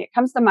know, when it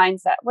comes to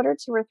mindset, what are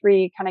 2 or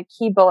 3 kind of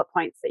key bullet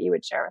points that you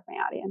would share with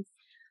my audience?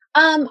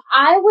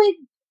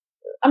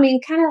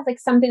 Kind of like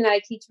something that I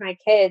teach my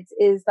kids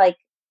is like,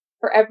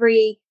 for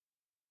every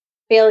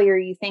failure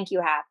you think you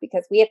have,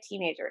 because we have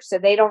teenagers, so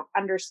they don't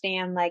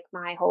understand like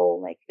my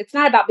whole, like, it's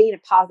not about being a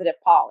positive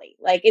Polly.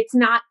 Like, it's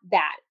not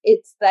that.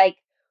 It's like,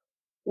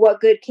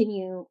 what good can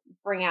you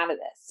bring out of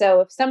this?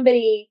 So if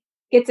somebody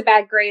gets a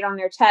bad grade on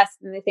their test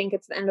and they think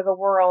it's the end of the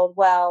world,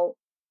 well,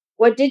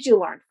 what did you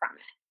learn from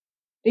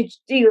it?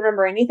 Do you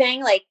remember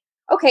anything? Like,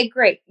 okay,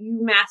 great. You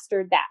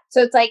mastered that.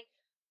 So it's like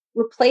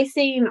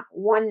replacing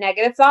one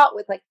negative thought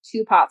with like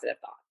 2 positive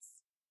thoughts.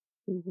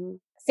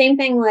 Same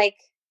thing, like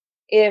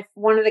if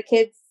one of the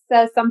kids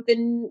says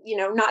something,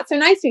 not so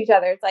nice to each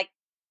other, it's like,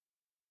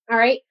 all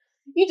right,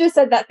 you just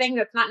said that thing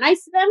that's not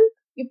nice to them.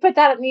 You put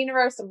that in the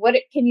universe. What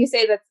can you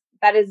say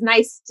that is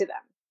nice to them,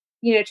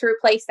 to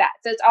replace that?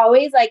 So it's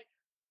always like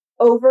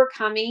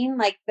overcoming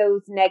like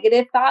those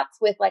negative thoughts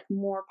with like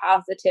more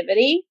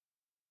positivity.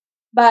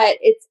 But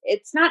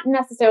it's not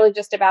necessarily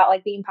just about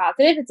like being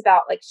positive. It's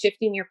about like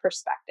shifting your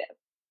perspective.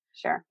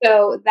 Sure.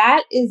 So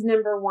that is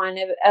number 1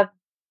 of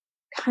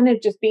kind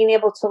of just being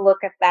able to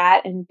look at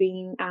that and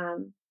being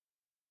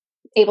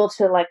able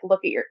to like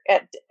look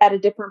at a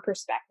different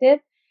perspective.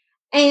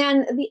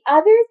 And the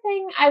other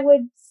thing I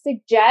would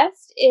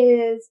suggest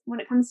is,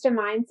 when it comes to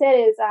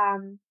mindset, is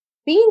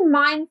being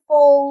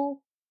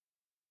mindful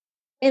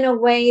in a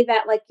way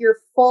that like you're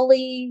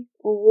fully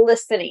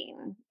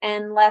listening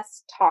and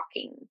less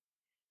talking.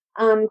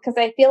 Because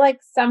I feel like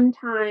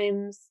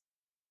sometimes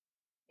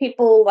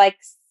people like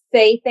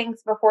say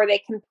things before they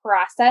can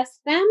process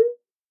them.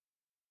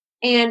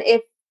 And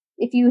if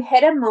you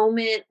hit a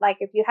moment, like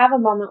if you have a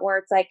moment where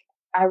it's like,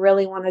 I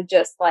really want to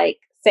just like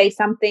say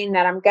something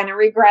that I'm going to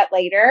regret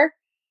later,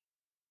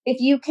 if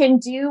you can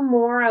do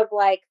more of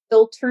like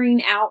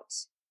filtering out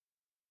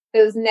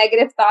those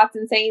negative thoughts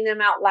and saying them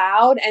out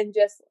loud, and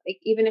just like,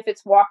 even if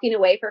it's walking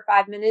away for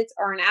 5 minutes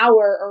or an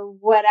hour or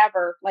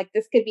whatever, like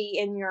this could be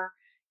in your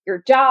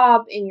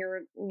job, in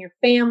your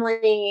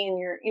family, in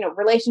your,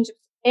 relationships,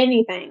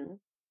 anything.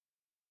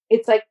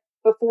 It's like,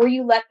 before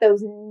you let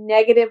those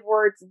negative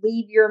words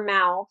leave your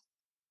mouth,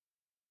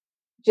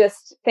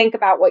 just think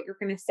about what you're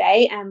going to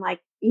say. And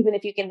like, even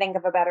if you can think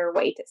of a better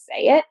way to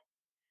say it.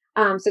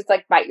 So it's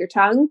like, bite your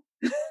tongue.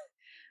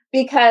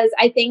 Because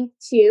I think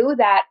too,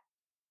 that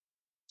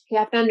you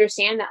have to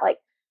understand that like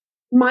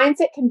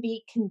mindset can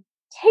be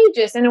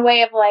contagious in a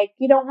way of like,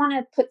 you don't want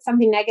to put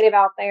something negative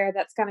out there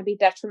that's going to be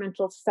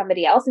detrimental to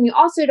somebody else. And you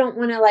also don't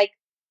want to like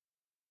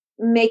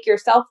make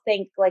yourself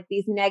think like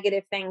these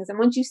negative things. And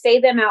once you say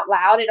them out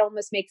loud, it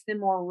almost makes them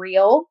more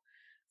real.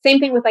 Same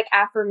thing with like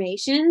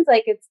affirmations.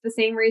 Like, it's the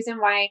same reason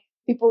why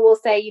people will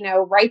say,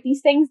 write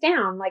these things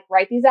down, like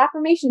write these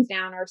affirmations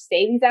down or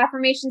say these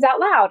affirmations out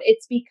loud.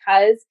 It's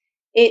because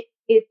it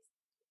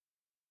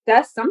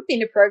does something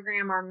to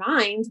program our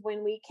minds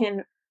when we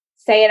can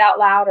say it out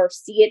loud or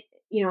see it,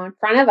 in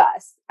front of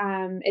us.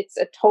 It's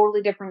a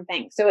totally different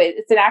thing. So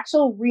it's an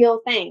actual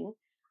real thing.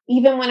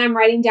 Even when I'm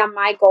writing down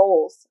my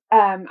goals,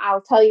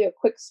 I'll tell you a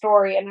quick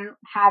story, and I don't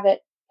have it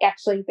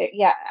actually, but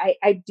yeah,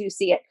 I do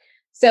see it.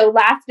 So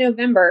last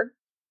November,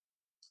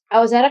 I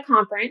was at a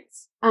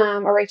conference,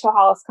 a Rachel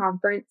Hollis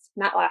conference,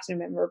 not last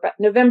November, but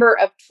November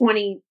of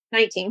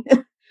 2019.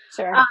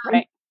 Sure.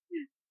 Right.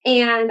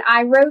 And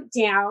I wrote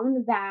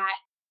down that,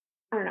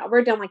 I don't know, I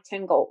wrote down like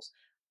 10 goals,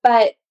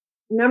 but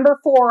number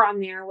 4 on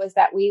there was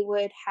that we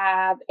would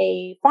have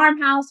a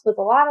farmhouse with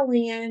a lot of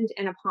land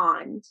and a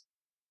pond.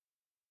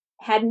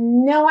 Had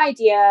no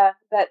idea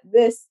that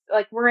this,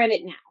 like, we're in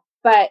it now,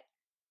 but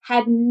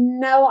had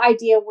no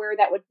idea where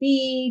that would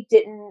be.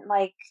 Didn't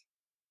like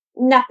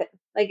nothing.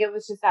 Like, it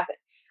was just nothing.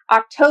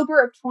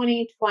 October of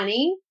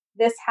 2020,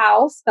 this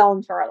house fell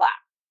into our lap,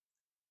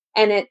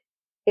 and it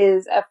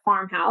is a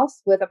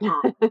farmhouse with a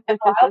pond and a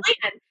lot of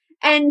land.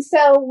 And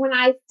so when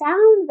I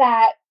found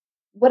that,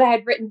 what I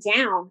had written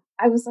down,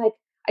 I was like,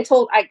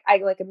 I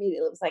like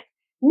immediately was like,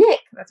 Nick,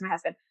 that's my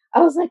husband.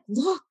 I was like,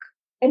 look.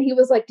 And he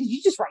was like, did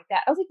you just write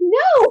that? I was like,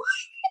 no,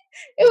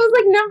 it was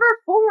like number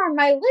 4 on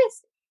my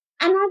list.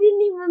 And I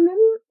didn't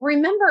even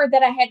remember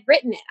that I had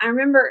written it. I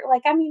remember,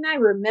 I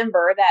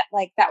remember that,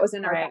 like, that was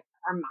in our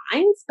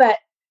minds, but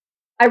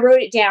I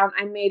wrote it down.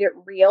 I made it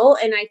real.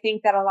 And I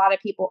think that a lot of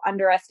people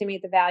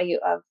underestimate the value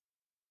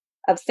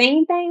of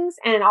saying things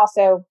and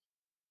also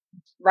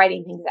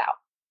writing things out.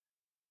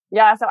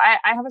 Yeah. So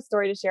I have a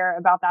story to share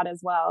about that as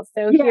well.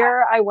 So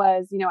here I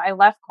was, I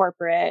left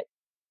corporate.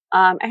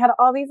 I had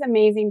all these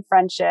amazing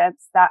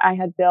friendships that I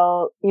had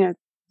built,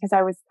 because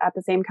I was at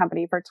the same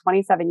company for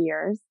 27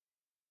 years.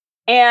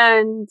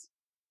 And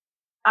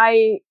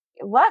I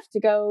left to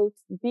go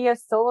be a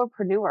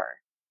solopreneur.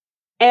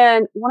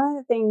 And one of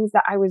the things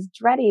that I was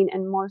dreading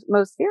and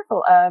most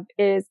fearful of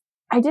is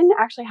I didn't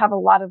actually have a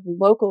lot of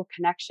local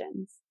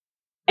connections.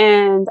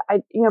 And I,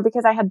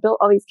 because I had built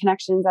all these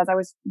connections as I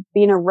was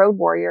being a road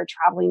warrior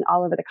traveling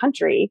all over the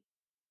country.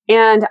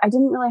 And I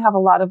didn't really have a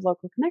lot of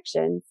local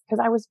connections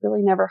because I was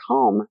really never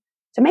home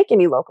to make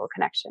any local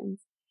connections.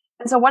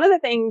 And so one of the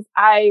things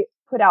I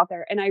put out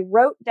there and I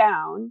wrote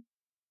down,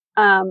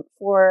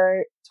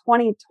 for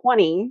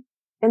 2020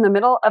 in the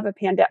middle of a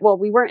pandemic. Well,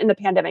 we weren't in the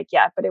pandemic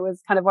yet, but it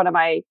was kind of one of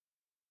my,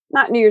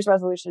 not New Year's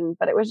resolutions,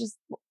 but it was just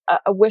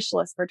a wish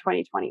list for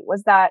 2020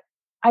 was that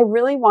I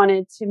really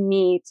wanted to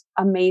meet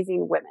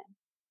amazing women.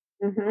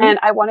 Mm-hmm. And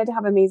I wanted to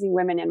have amazing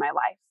women in my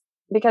life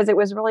because it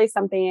was really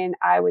something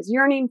I was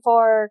yearning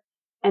for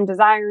and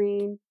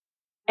desiring.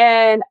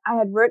 And I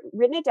had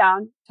written it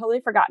down, totally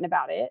forgotten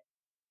about it.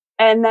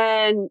 And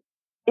then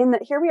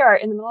here we are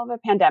in the middle of a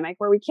pandemic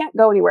where we can't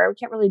go anywhere. We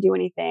can't really do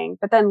anything.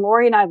 But then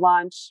Lori and I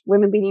launched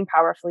Women Leading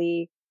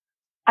Powerfully.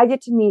 I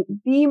get to meet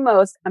the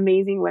most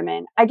amazing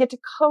women. I get to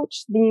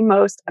coach the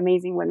most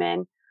amazing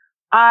women.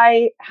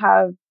 I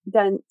have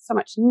done so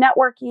much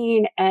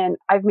networking and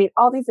I've made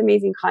all these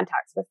amazing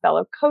contacts with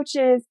fellow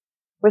coaches,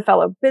 with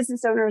fellow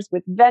business owners,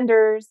 with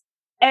vendors.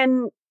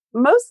 And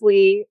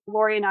mostly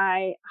Lori and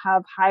I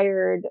have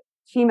hired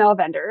female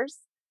vendors.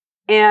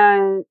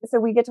 And so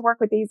we get to work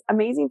with these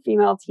amazing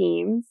female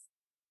teams.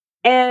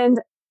 And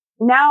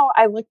now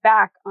I look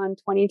back on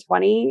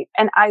 2020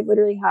 and I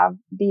literally have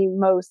the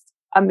most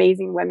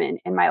amazing women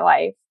in my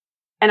life.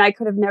 And I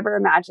could have never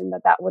imagined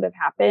that would have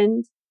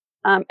happened,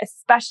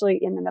 especially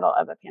in the middle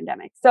of a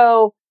pandemic.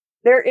 So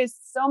there is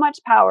so much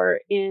power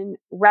in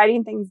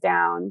writing things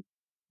down.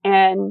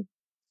 And,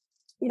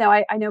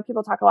 I know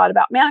people talk a lot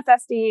about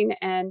manifesting,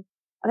 and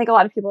I think a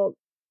lot of people,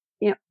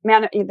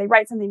 they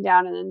write something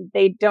down and then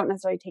they don't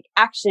necessarily take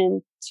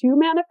action to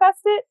manifest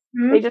it.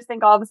 Mm-hmm. They just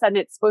think all of a sudden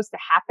it's supposed to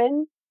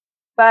happen.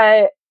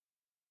 But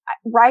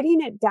writing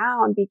it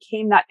down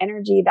became that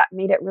energy that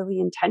made it really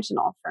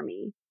intentional for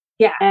me.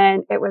 Yeah.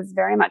 And it was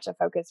very much a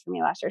focus for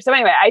me last year. So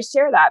anyway, I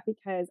share that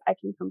because I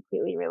can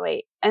completely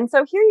relate. And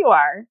so here you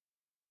are.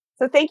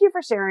 So thank you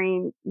for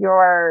sharing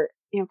your,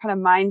 kind of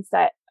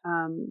mindset,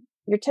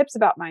 your tips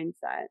about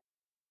mindset.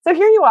 So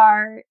here you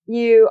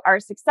are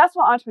a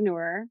successful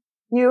entrepreneur.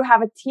 You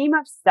have a team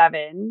of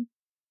 7.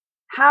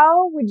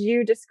 How would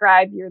you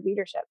describe your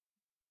leadership?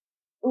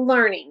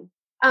 Learning.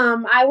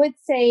 I would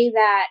say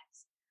that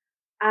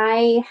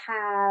I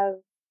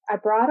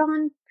brought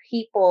on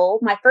people.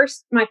 My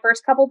first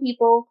couple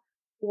people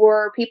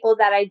were people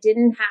that I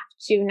didn't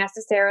have to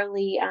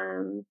necessarily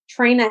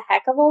train a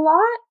heck of a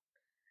lot.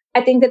 I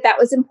think that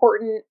was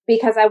important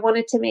because I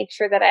wanted to make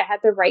sure that I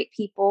had the right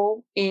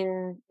people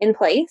in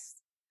place,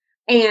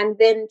 and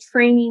then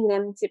training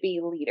them to be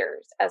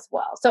leaders as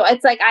well. So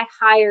it's like I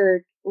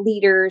hired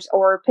leaders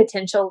or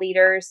potential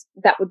leaders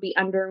that would be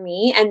under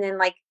me, and then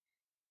like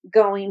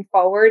going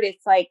forward,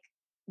 it's like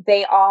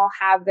they all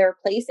have their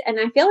place, and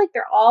I feel like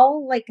they're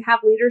all like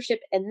have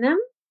leadership in them.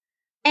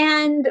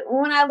 And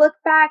when I look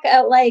back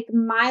at like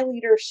my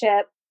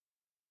leadership,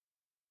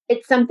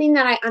 it's something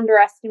that I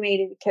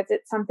underestimated because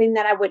it's something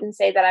that I wouldn't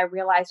say that I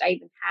realized I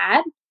even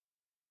had.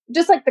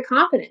 Just like the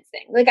confidence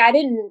thing. Like I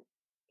didn't,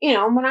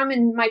 when I'm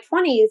in my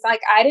 20s,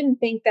 like, I didn't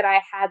think that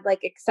I had, like,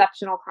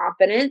 exceptional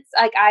confidence.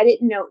 Like, I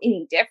didn't know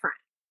any different.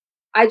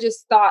 I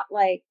just thought,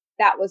 like,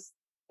 that was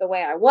the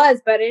way I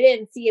was, but I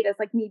didn't see it as,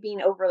 like, me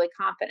being overly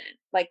confident,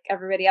 like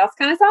everybody else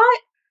kinda saw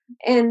it.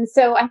 And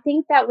so I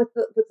think that with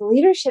the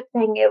leadership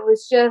thing, it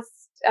was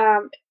just,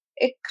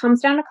 it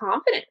comes down to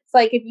confidence.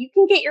 Like, if you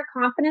can get your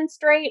confidence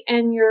straight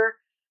and your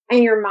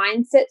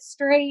mindset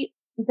straight,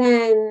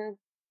 then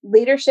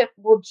leadership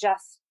will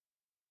just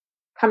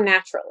come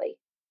naturally.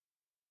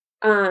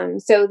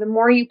 So the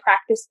more you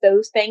practice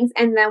those things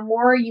and the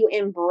more you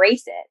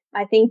embrace it,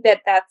 I think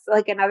that that's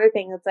like another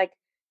thing. It's like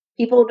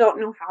people don't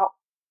know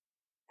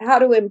how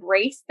to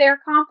embrace their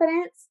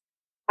confidence.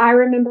 I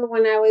remember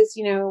when I was,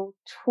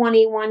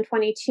 21,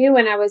 22,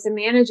 and I was a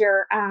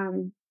manager,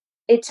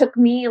 it took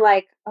me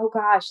like, oh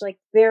gosh, like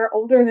they're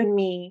older than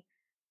me.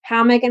 How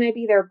am I going to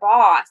be their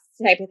boss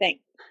type of thing?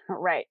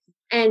 Right.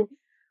 And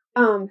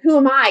who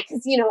am I?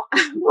 Because,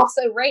 I'm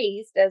also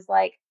raised as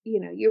like,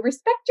 you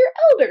respect your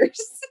elders.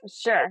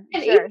 Sure.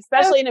 And Sure. even though,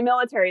 Especially in a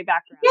military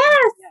background.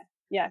 yes. Yeah.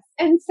 Yes.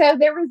 And so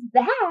there was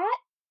that,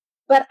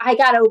 but I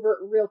got over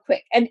it real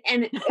quick. And I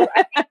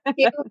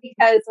think too,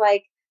 because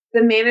like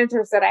the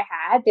managers that I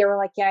had, they were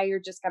like, yeah, you're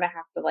just gonna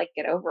have to like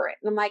get over it.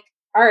 And I'm like,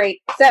 all right.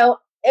 So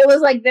it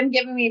was like them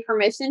giving me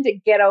permission to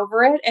get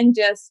over it and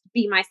just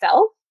be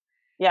myself.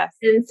 Yes.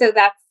 And so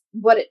that's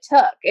what it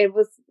took. It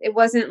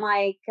wasn't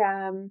like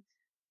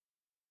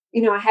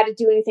I had to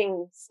do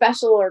anything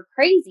special or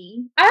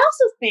crazy. I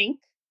also think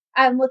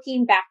I'm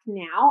looking back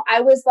now,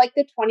 I was like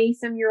the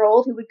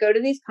 20-some-year-old who would go to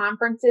these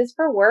conferences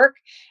for work,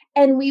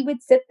 and we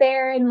would sit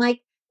there and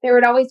like there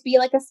would always be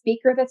like a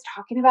speaker that's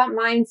talking about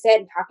mindset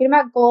and talking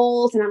about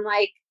goals, and I'm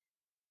like,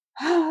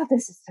 "Oh,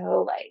 this is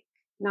so like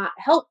not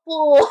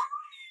helpful."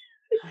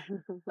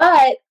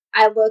 But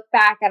I look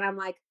back and I'm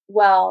like,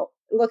 "Well,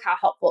 look how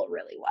helpful it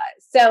really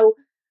was." So,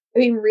 I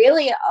mean,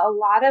 really a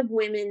lot of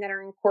women that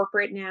are in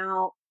corporate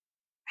now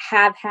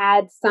have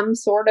had some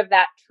sort of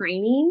that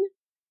training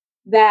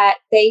that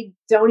they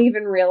don't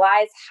even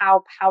realize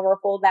how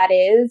powerful that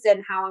is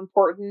and how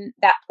important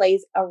that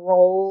plays a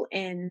role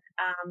in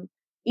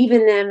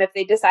even them if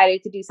they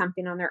decided to do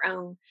something on their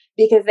own,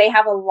 because they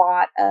have a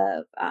lot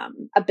of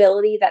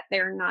ability that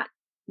they're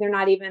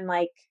not even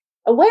like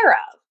aware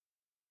of.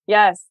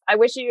 Yes. I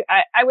wish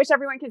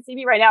everyone could see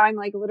me right now. I'm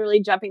like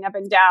literally jumping up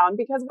and down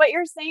because what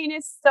you're saying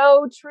is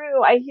so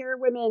true. I hear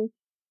women,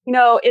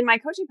 in my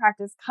coaching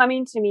practice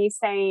coming to me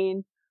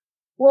saying,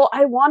 well,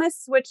 I want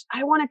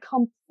to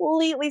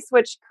completely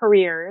switch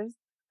careers.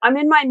 I'm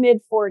in my mid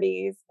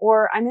 40s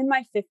or I'm in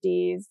my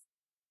 50s,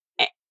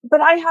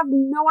 but I have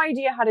no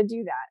idea how to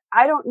do that.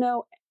 I don't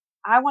know.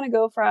 I want to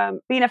go from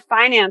being a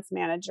finance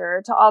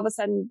manager to all of a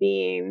sudden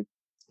being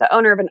the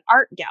owner of an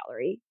art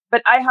gallery,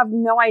 but I have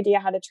no idea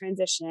how to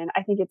transition.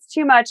 I think it's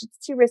too much.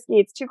 It's too risky.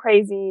 It's too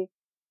crazy.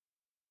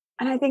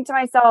 And I think to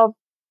myself,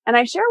 and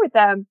I share with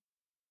them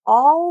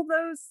all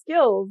those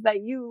skills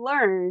that you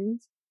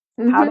learned,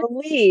 how Hmm. to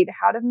lead,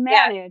 how to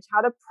Yeah. manage,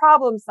 how to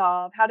problem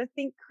solve, how to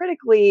think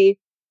critically.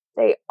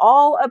 They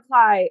all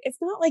apply. It's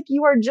not like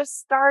you are just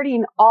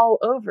starting all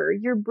over.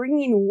 You're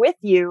bringing with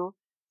you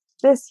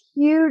this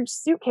huge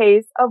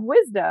suitcase of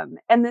wisdom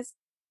and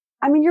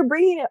you're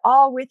bringing it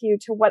all with you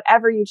to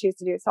whatever you choose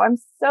to do. So I'm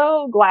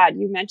so glad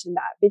you mentioned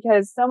that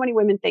because so many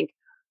women think,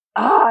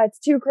 it's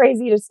too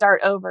crazy to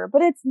start over,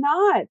 but it's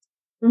not.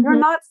 You're Hmm.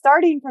 not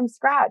starting from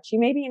scratch. You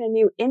may be in a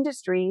new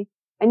industry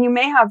and you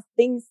may have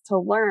things to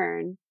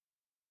learn,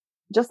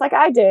 just like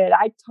I did.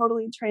 I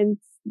totally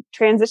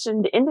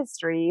transitioned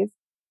industries.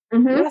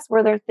 Hmm. Yes,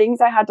 were there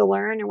things I had to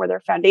learn and were there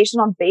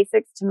foundational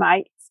basics to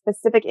my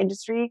specific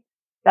industry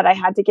that I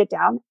had to get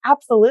down?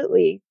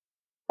 Absolutely.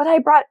 But I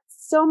brought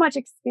so much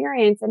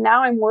experience and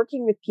now I'm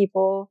working with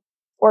people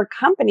or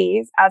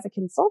companies as a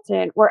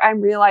consultant where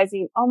I'm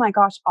realizing, oh my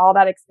gosh, all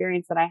that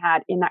experience that I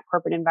had in that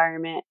corporate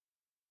environment,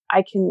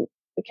 I can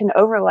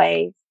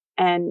overlay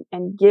and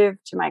give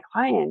to my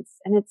clients.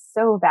 And it's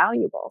so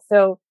valuable.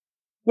 So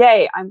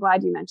yay, I'm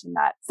glad you mentioned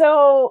that.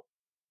 So,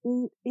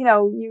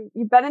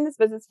 you've been in this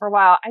business for a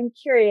while. I'm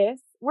curious,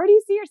 where do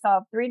you see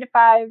yourself 3 to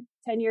 5,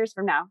 10 years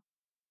from now?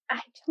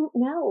 I don't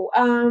know.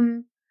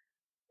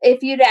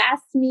 If you'd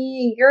asked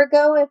me a year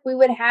ago if we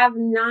would have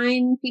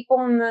 9 people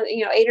on the,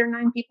 8 or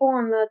 9 people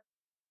on the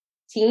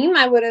team,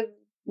 I would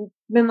have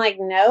been like,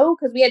 no,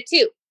 because we had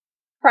two.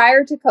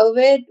 Prior to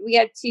COVID, we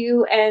had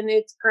two, and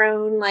it's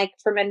grown like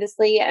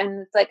tremendously.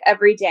 And it's like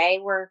every day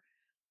we're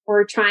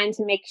trying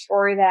to make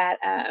sure that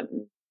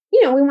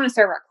we want to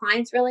serve our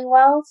clients really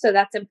well. So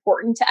that's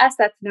important to us.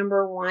 That's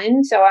number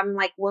one. So I'm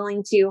like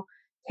willing to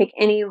take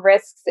any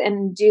risks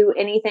and do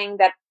anything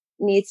that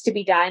needs to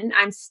be done.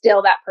 I'm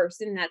still that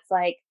person that's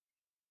like,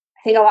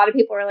 I think a lot of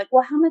people are like,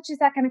 well, how much is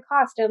that going to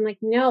cost? And I'm like,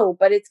 no,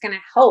 but it's going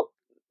to help,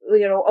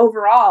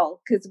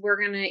 overall, because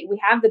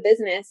we have the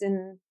business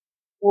and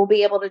we'll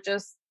be able to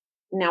just,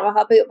 now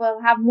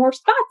we'll have more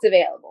spots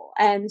available.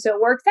 And so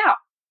it works out.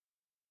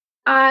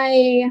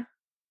 I,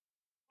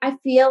 I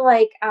feel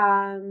like,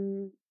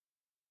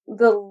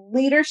 the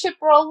leadership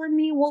role in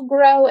me will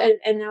grow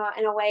in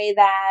a way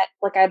that,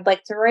 like, I'd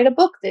like to write a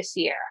book this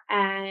year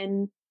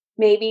and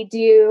maybe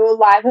do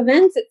live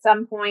events at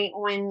some point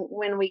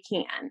when we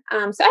can.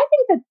 So I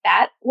think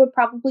that would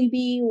probably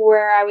be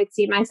where I would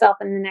see myself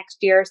in the next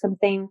year or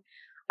something,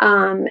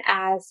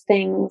 as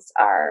things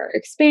are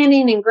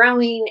expanding and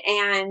growing,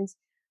 and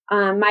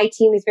my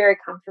team is very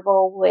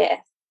comfortable with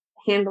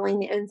handling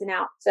the ins and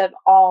outs of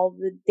all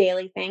the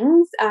daily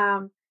things.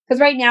 Because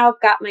right now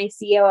I've got my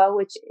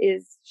COO,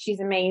 she's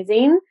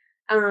amazing.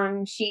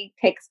 She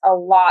takes a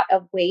lot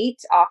of weight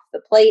off the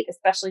plate,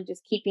 especially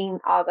just keeping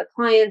all the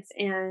clients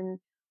and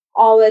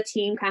all the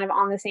team kind of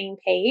on the same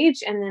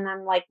page. And then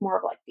I'm like more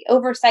of like the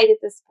oversight at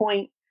this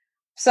point.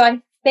 So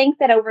I think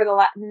that over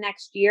the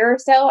next year or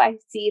so, I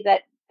see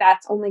that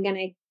that's only going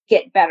to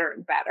get better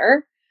and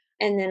better.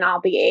 And then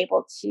I'll be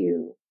able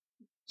to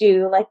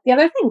do like the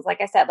other things,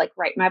 like I said, like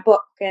write my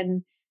book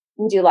and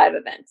do live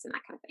events and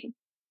that kind of thing.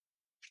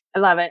 I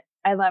love it.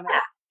 I love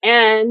it.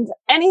 And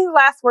any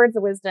last words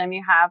of wisdom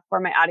you have for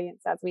my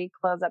audience as we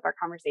close up our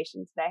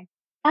conversation today?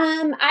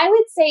 I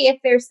would say if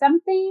there's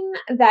something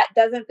that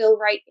doesn't feel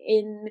right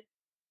in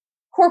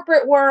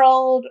corporate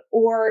world,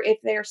 or if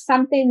there's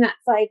something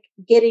that's like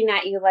getting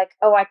at you, like,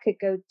 oh, I could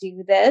go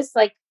do this,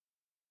 like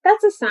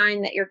that's a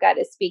sign that your gut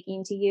is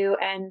speaking to you,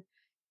 and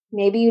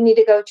maybe you need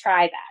to go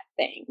try that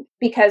thing,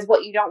 because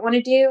what you don't want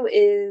to do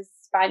is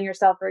find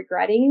yourself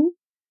regretting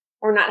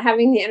or not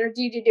having the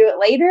energy to do it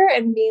later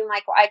and being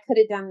like, well, I could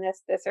have done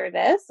this, or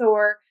this,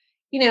 or,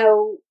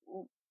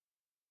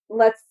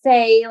 let's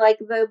say like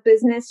the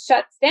business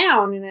shuts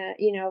down in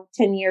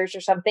 10 years or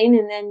something,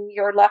 and then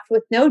you're left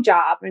with no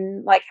job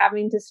and like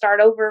having to start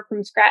over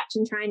from scratch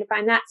and trying to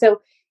find that.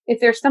 So if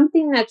there's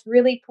something that's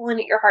really pulling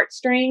at your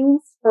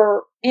heartstrings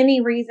for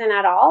any reason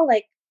at all,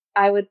 like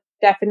I would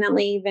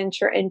definitely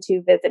venture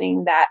into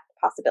visiting that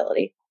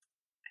possibility.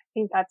 I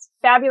think that's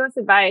fabulous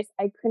advice.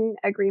 I couldn't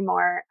agree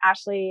more.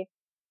 Ashleigh,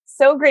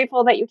 so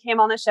grateful that you came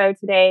on the show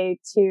today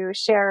to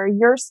share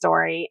your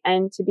story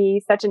and to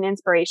be such an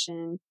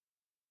inspiration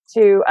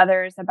to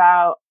others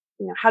about,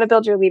 how to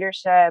build your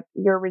leadership,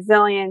 your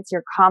resilience,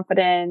 your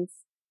confidence.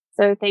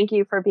 So thank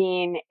you for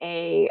being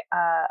a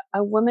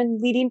woman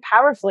leading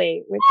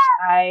powerfully, which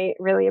I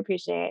really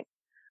appreciate.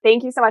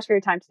 Thank you so much for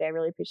your time today. I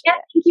really appreciate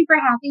it. Thank you for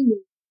having me.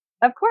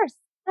 Of course.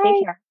 Bye.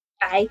 Take care.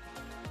 Bye.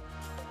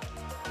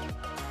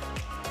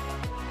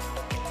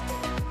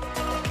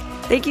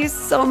 Thank you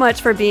so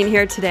much for being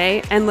here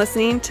today and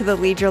listening to the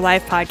Lead Your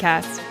Life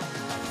podcast.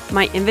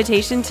 My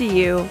invitation to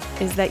you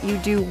is that you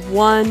do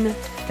one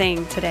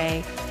thing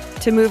today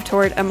to move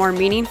toward a more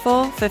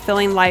meaningful,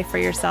 fulfilling life for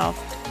yourself.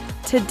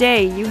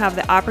 Today, you have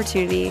the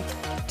opportunity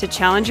to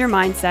challenge your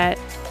mindset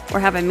or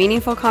have a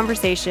meaningful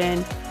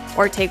conversation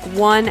or take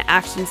one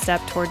action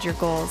step towards your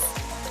goals.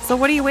 So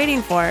what are you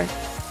waiting for?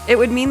 It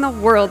would mean the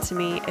world to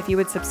me if you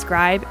would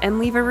subscribe and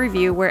leave a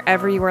review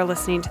wherever you are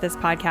listening to this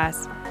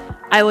podcast.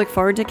 I look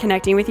forward to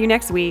connecting with you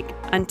next week.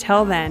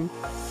 Until then,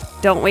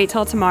 don't wait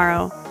till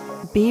tomorrow.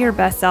 Be your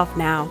best self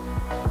now.